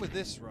problem with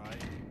this, right,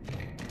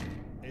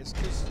 is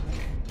because,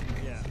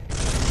 yeah.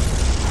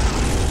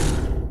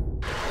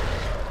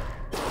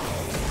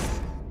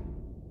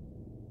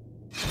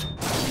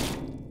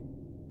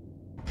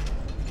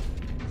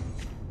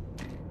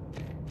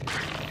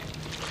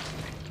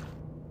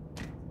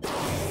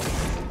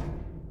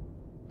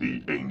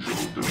 The Angel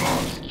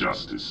demands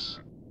justice.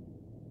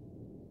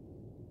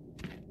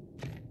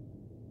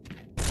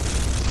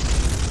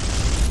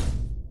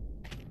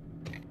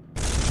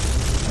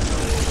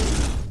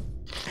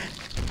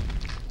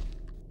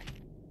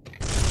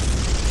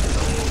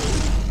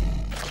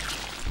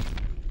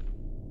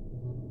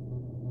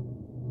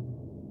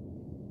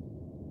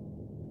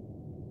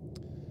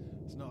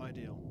 It's not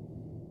ideal.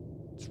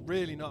 It's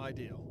really not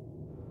ideal.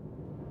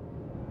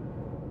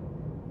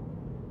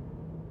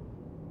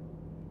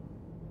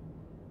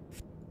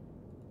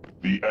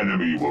 The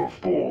enemy will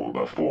fall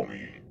before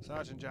me.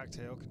 Sergeant Jack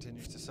Tail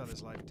continues to sell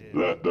his life dear.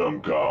 Let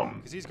them come.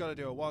 Because he's got to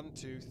do a 1,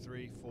 2,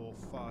 3, 4,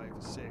 5,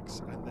 6,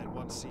 and then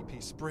 1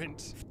 CP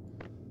sprint,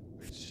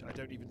 which I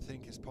don't even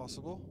think is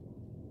possible.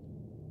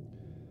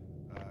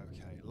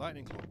 Okay,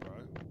 Lightning Claw Bro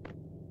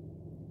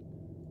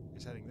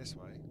is heading this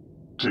way.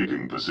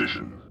 Taking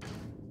position.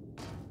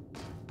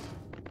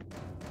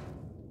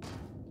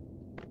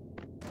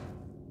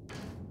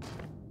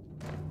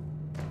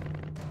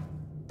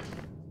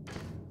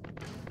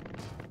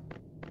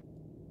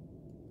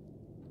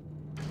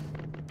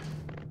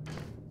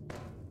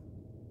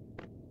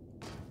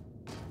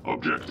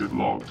 Objective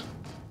logged.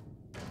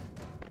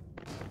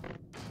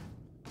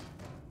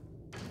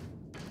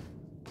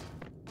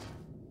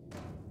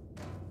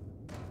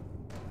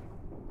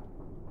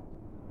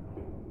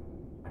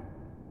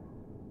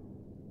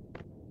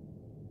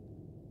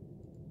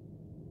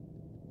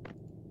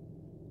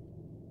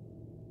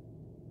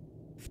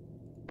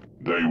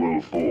 they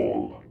will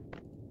fall.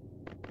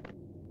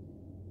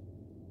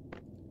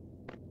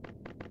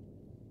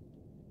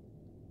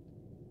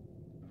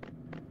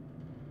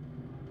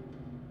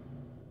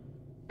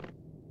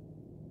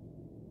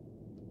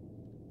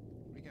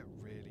 We get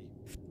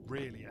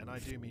really, and I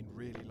do mean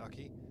really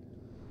lucky.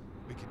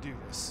 We can do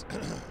this.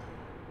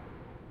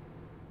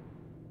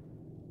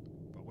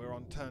 But we're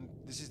on turn...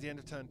 This is the end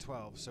of turn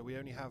 12, so we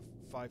only have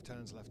 5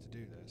 turns left to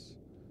do this.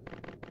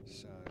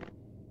 So...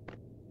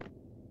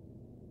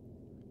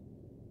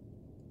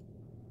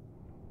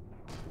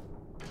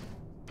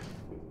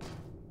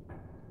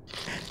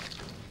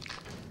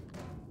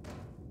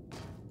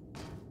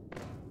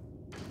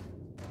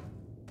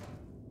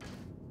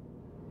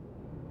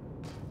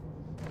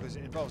 Because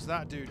it involves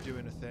that dude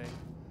doing a thing,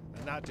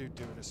 and that dude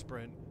doing a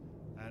sprint,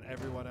 and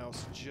everyone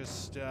else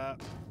just not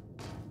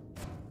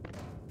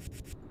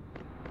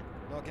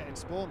getting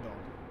spawned on.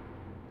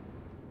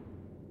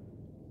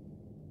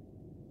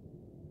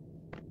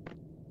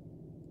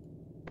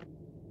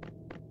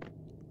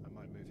 I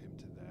might move him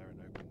to there and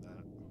open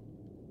that.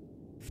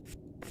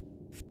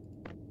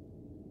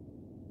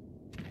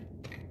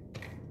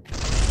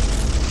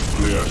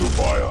 Clear to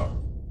fire.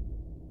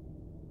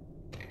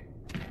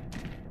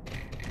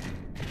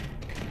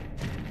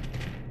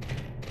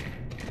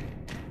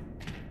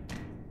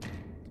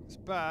 It's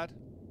bad.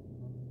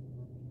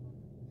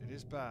 It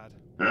is bad.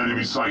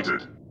 Enemy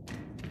sighted.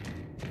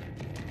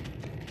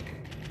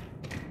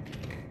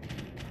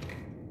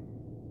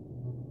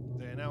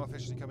 They are now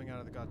officially coming out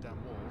of the goddamn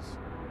walls.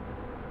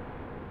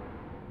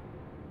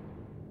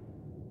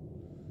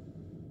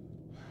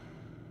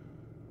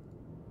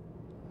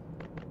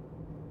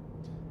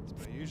 As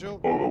per usual.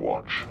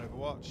 Overwatch. On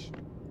Overwatch.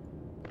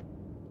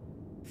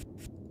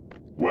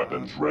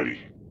 Weapons ready.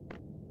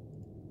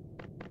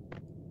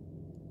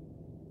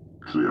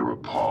 Clear a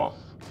path.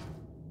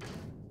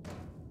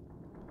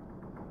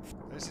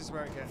 This is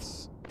where it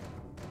gets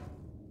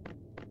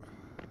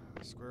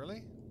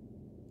squirrely.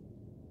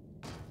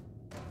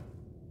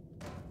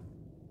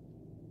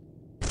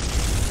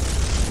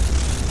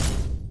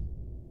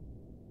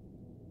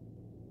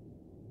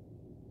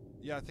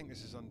 Yeah, I think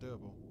this is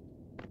undoable.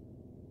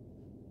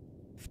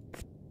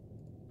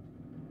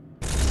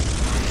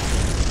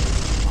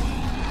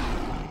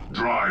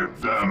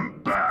 Drive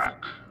them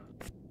back.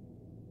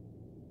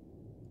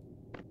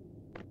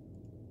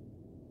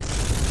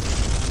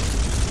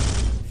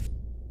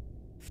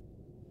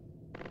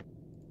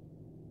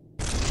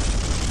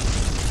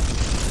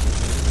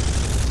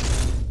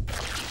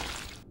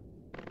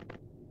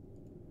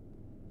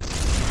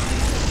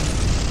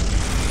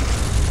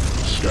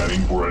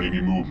 Scanning for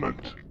enemy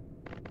movement.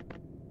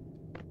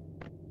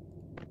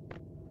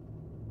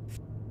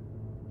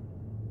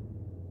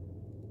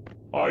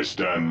 I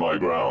stand my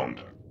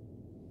ground.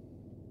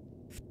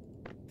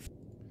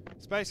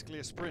 It's basically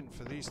a sprint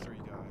for these 3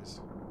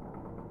 guys.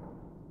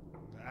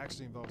 That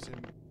actually involves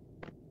him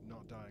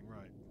not dying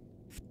right.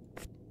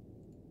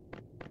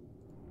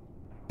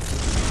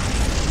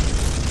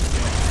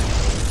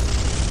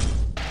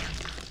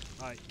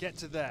 Alright, get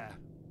to there.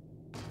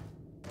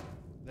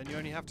 Then you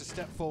only have to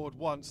step forward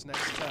once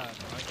next turn,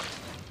 right?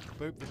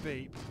 Boop the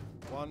beep.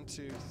 1,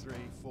 2, 3,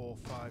 4,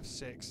 5,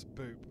 6.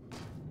 Boop.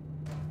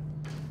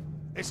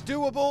 It's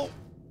doable!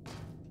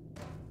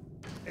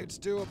 It's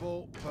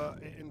doable,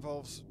 but it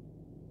involves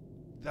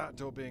that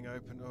door being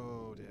open.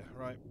 Oh dear,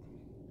 right.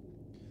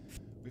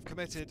 We've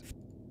committed.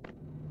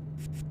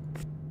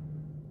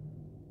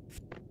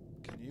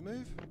 Can you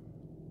move?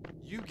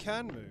 You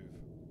can move.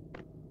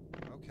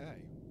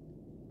 Okay.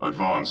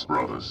 Advance,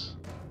 brothers.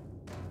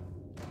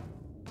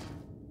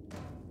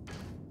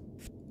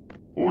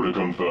 Order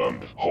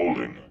confirmed.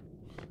 Holding.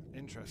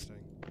 Interesting.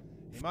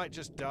 He might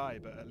just die,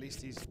 but at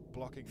least he's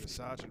blocking the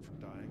sergeant from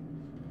dying.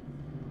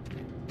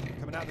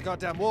 Coming out the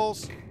goddamn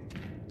walls.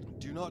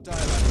 Do not die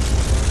like this.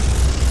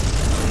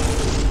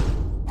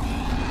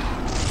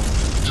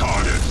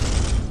 Target.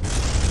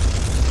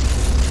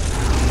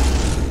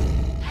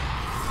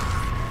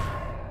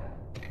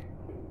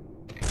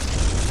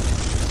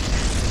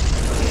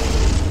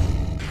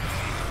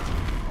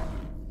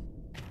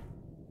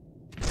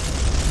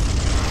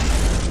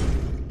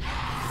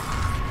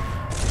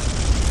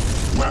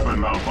 Weapon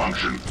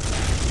malfunction.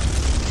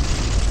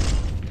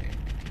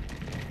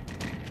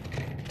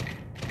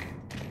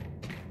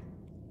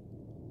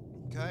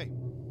 Okay.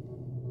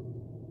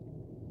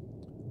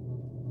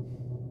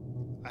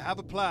 I have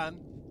a plan.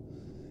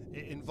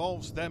 It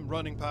involves them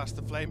running past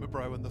the Flamer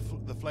Bro and the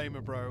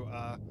Flamer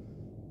Bro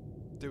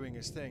doing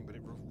his thing, but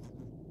it...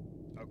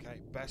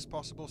 Okay, best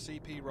possible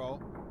CP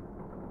roll.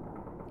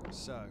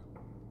 So... Are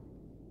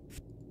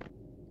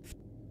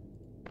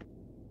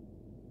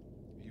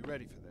you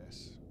ready for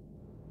this?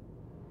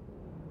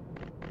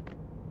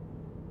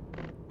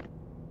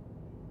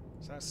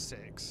 So that's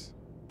 6.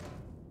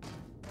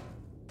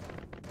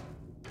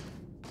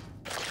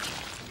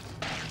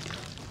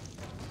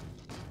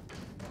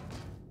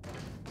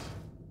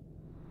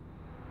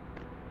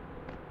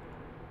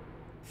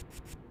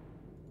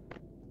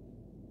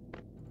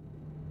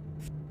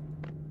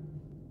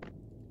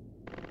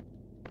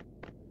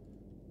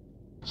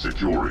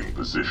 Securing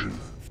position.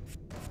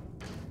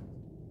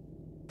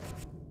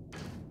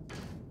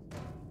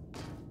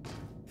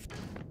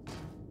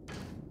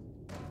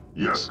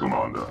 Yes,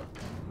 Commander.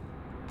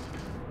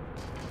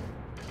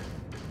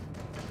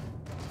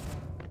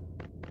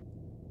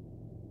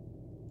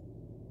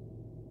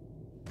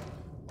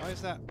 Why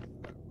is that?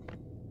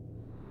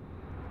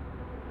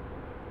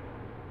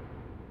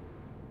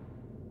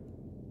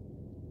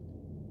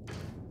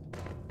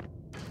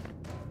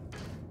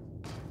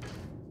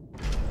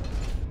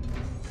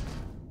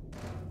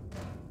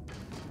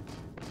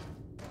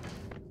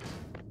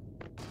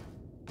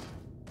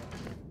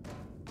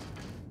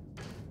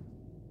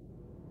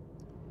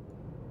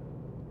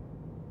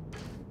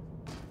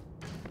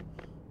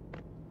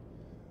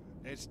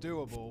 It's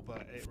doable,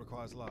 but it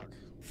requires luck.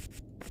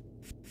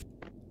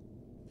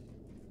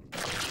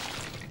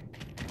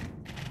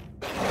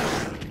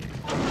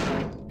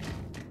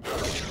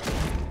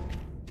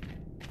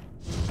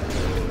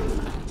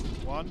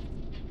 One.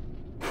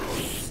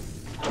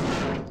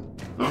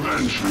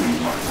 Avenge me,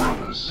 my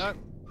brothers. No.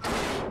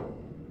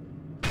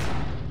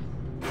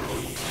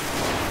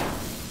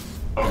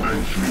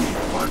 Avenge me,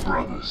 my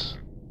brothers.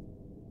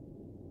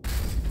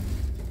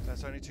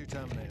 That's only 2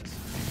 Terminators.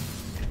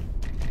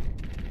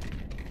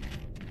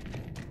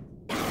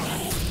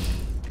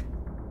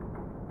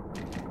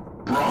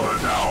 Brother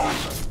down.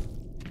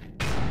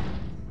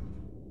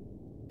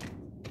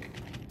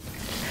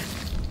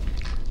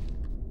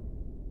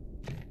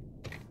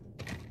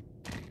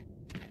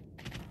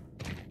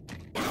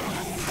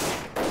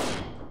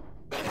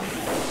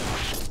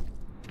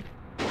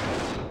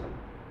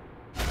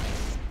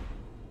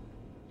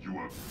 You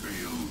have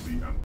failed the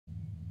Empire.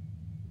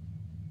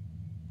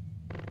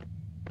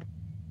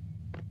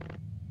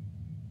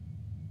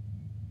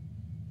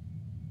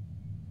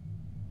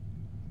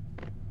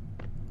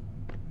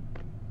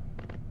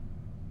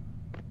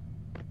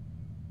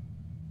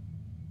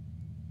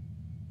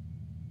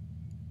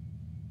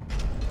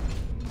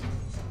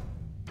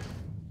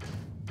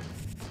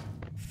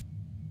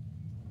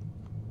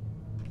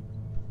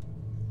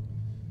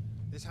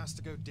 This has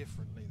to go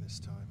differently this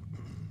time.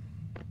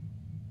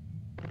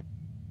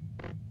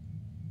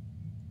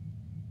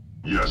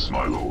 Yes,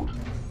 my lord.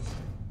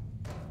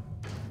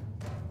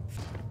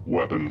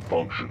 Weapon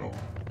functional.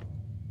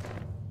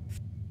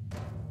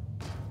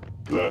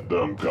 Let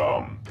them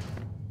come.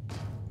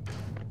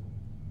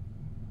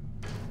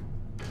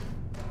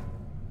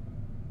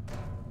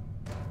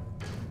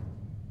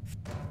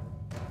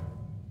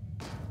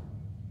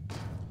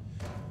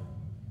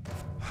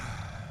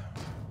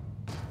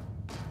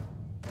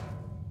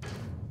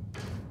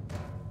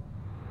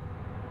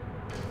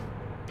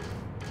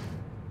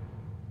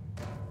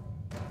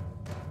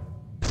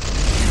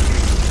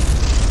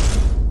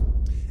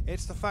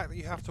 It's the fact that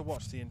you have to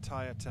watch the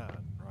entire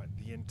turn, right?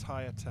 The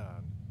entire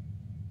turn.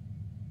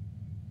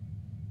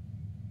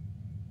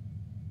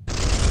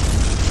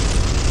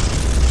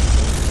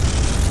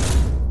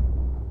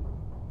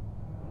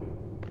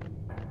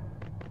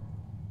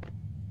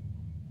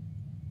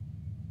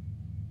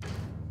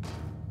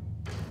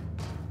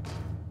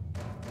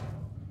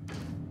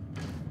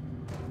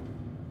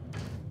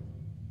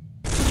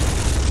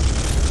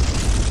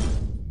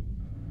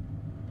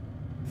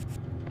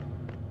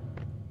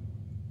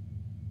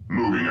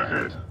 Moving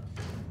ahead.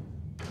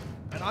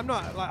 And I'm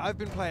not, like, I've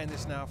been playing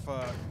this now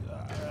for,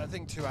 I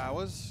think 2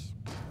 hours.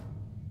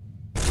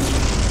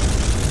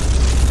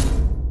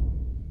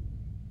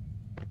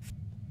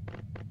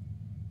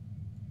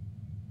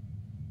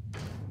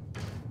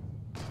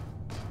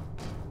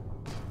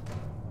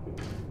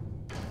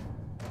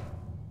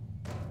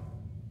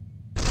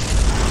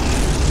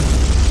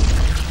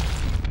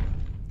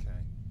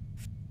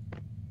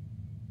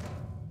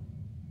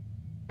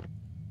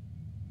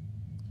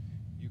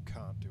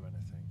 Can't do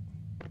anything.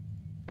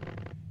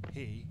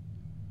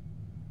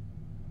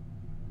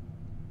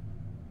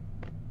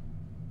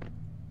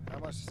 How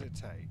much does it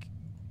take?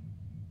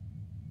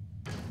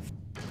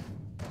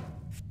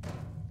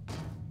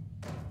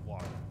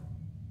 1.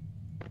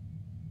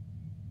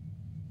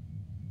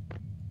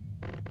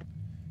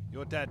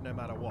 You're dead no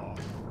matter what.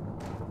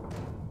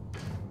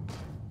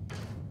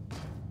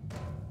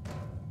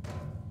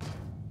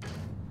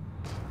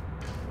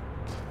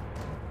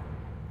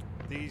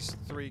 These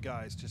 3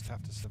 guys just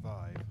have to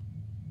survive.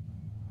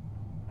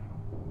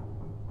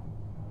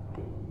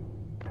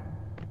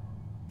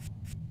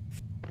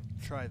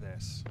 Try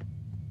this.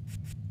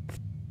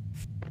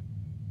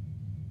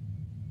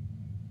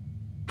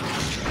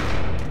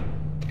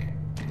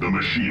 The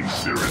machine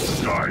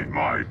spirits guide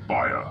my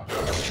fire.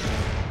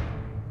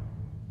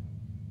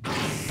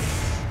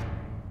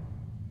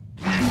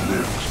 We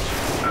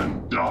live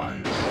and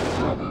die,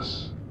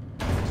 brothers.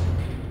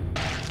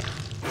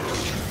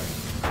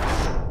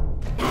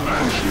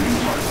 Avenge me,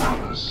 my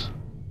brothers.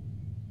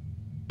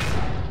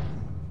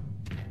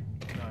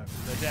 No,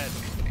 they're dead.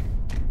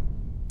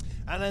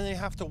 And then you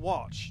have to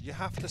watch. You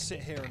have to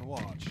sit here and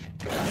watch.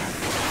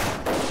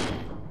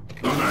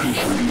 Avenge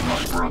me,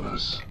 my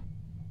brothers.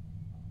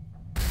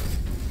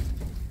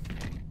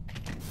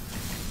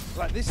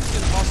 like, this is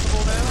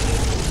impossible now.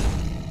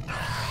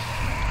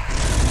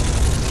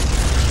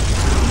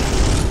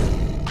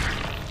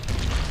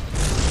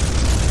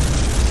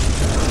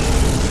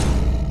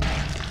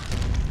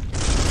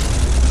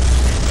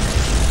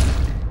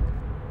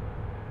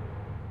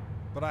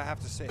 But I have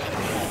to sit here.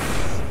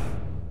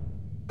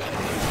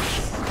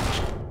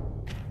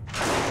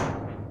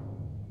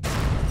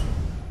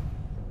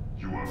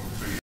 You have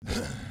failed.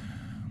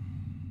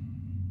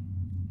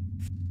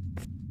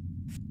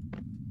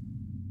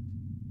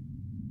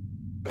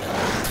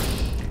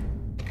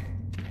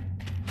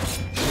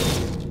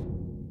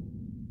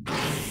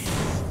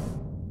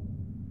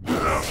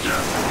 Without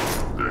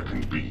death, there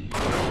can be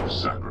no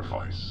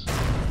sacrifice.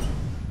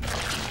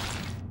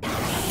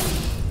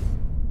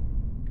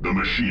 The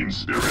machine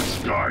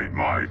spirits guide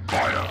my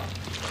fire.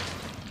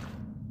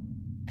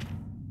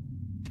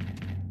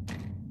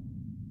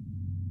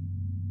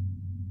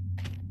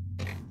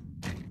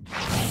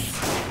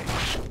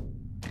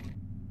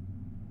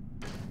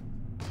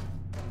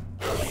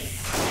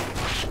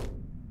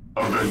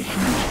 Avenge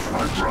me,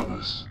 my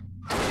brothers.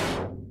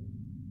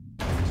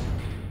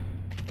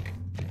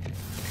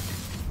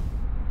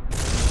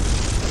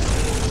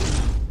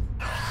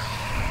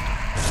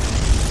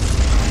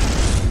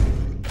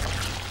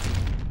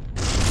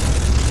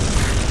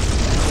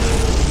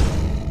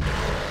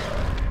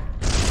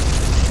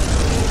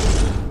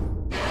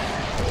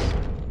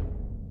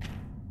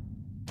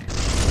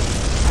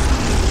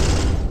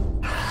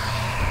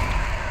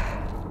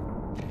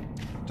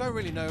 Don't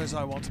really know as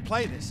I want to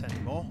play this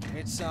anymore.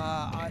 It's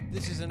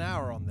this is an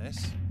hour on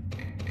this.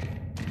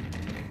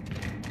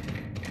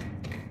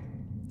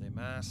 They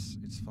mass,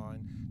 it's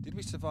fine. Did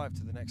we survive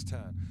to the next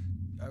turn?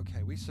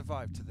 Okay, we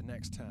survived to the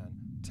next turn,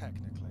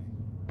 technically.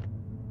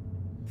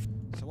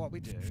 So what we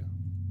do is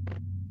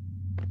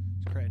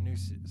create a new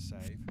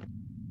save,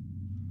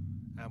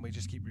 and we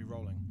just keep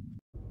re-rolling.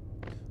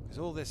 Because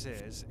all this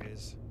is,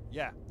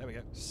 yeah, there we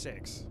go,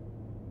 6.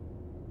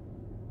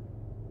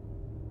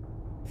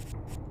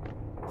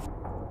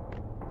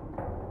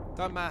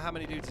 Don't matter how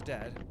many dudes are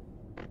dead.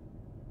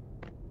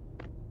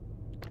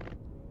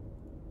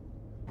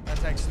 That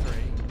takes 3.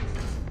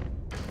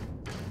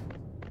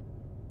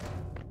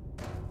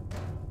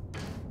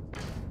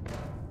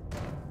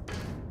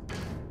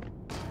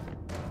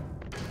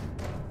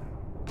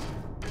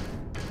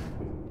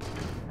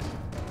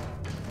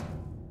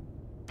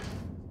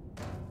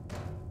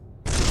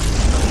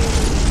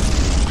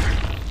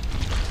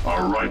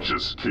 A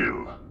righteous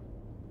kill.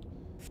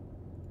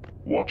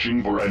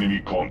 Watching for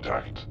enemy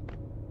contact.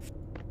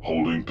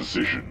 Holding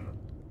position.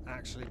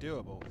 Actually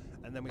doable.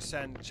 And then we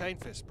send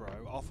Chainfist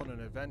Bro off on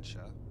an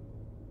adventure.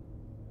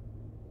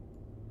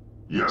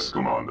 Yes,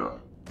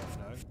 Commander.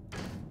 No.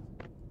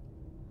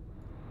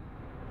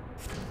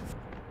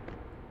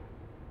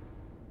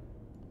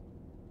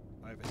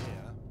 Over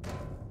here.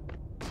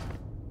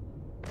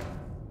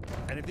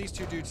 And if these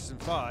two dudes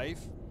survive,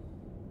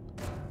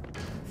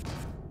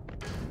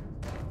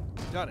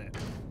 we've done it.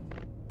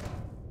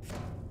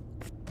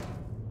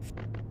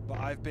 But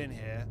I've been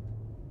here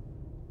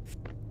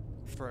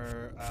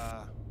for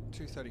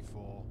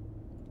 234,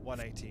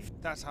 118.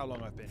 That's how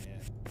long I've been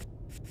here.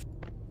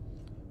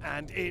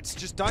 And it's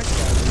just dice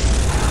rolling.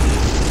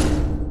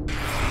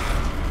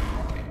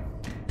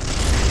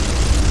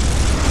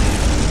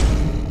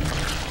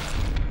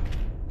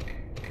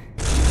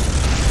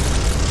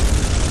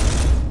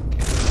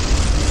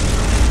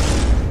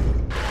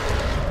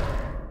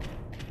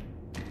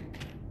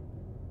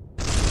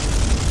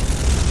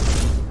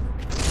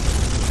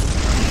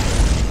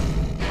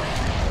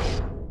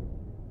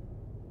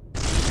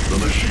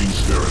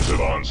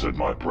 Answered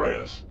my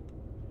prayers.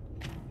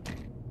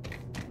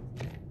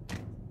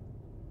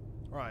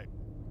 Right.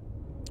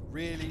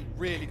 Really,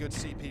 really good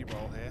CP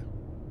roll here.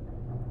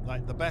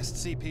 Like, the best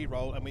CP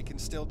roll, and we can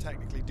still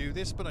technically do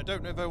this, but I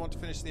don't know if I want to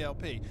finish the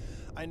LP.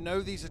 I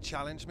know these are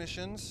challenge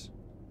missions.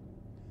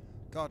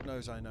 God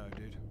knows I know,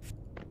 dude.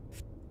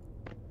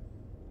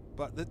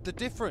 But the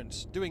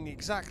difference, doing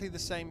exactly the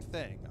same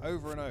thing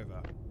over and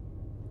over.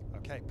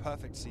 Okay,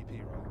 perfect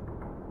CP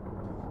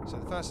roll. So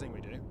the first thing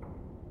we do,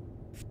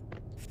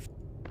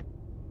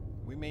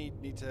 we may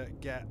need to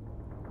get...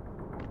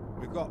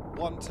 We've got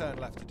 1 turn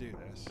left to do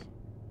this.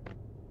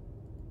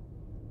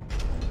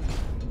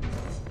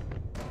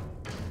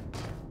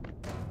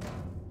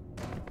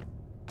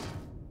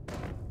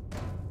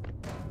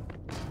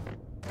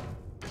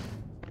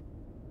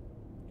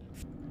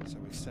 So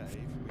we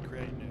save, we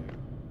create new,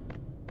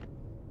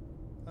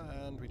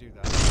 and we do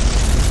that.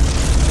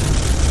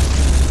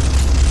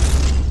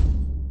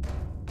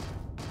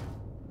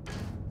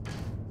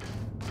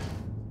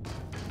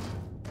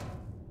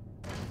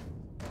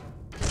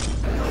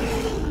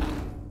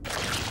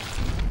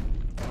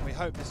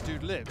 Hope this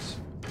dude lives.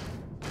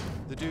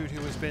 The dude who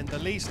has been the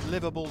least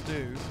livable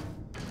dude,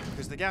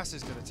 because the gas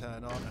is going to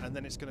turn on and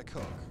then it's going to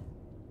cook.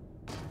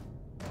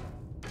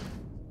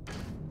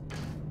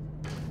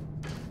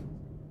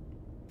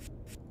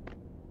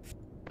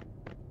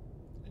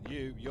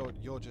 And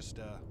you're just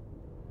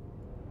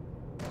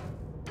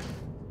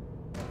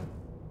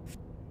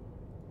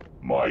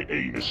My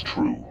aim is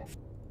true.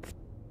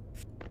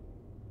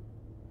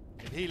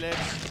 If he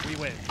lives, we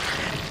win.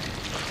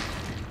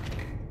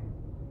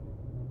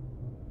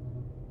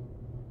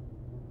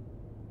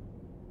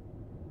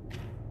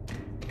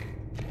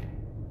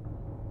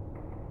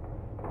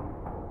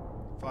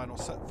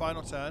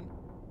 Final turn.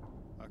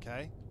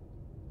 Okay.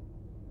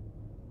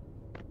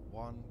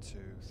 1, 2,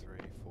 3,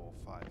 4,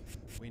 5.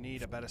 We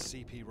need a better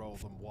CP roll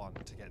than 1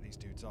 to get these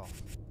dudes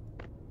off.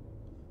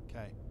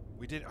 Okay.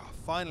 We did. Oh,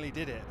 finally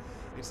did it.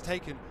 It's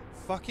taken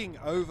fucking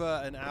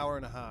over an hour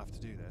and a half to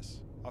do this.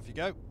 Off you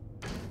go.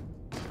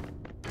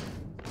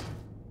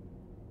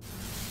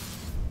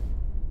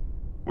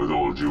 With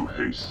all due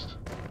haste.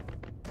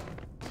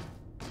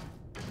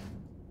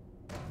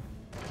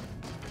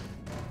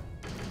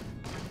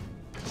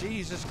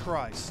 Jesus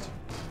Christ.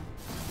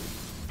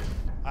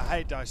 I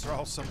hate dice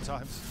rolls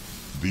sometimes.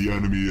 The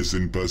enemy is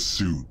in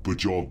pursuit,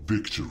 but your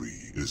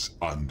victory is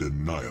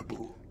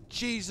undeniable.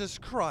 Jesus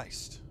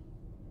Christ.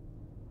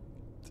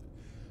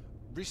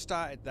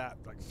 Restarted that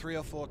like 3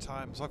 or 4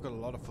 times. I've got a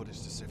lot of footage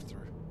to sift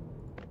through.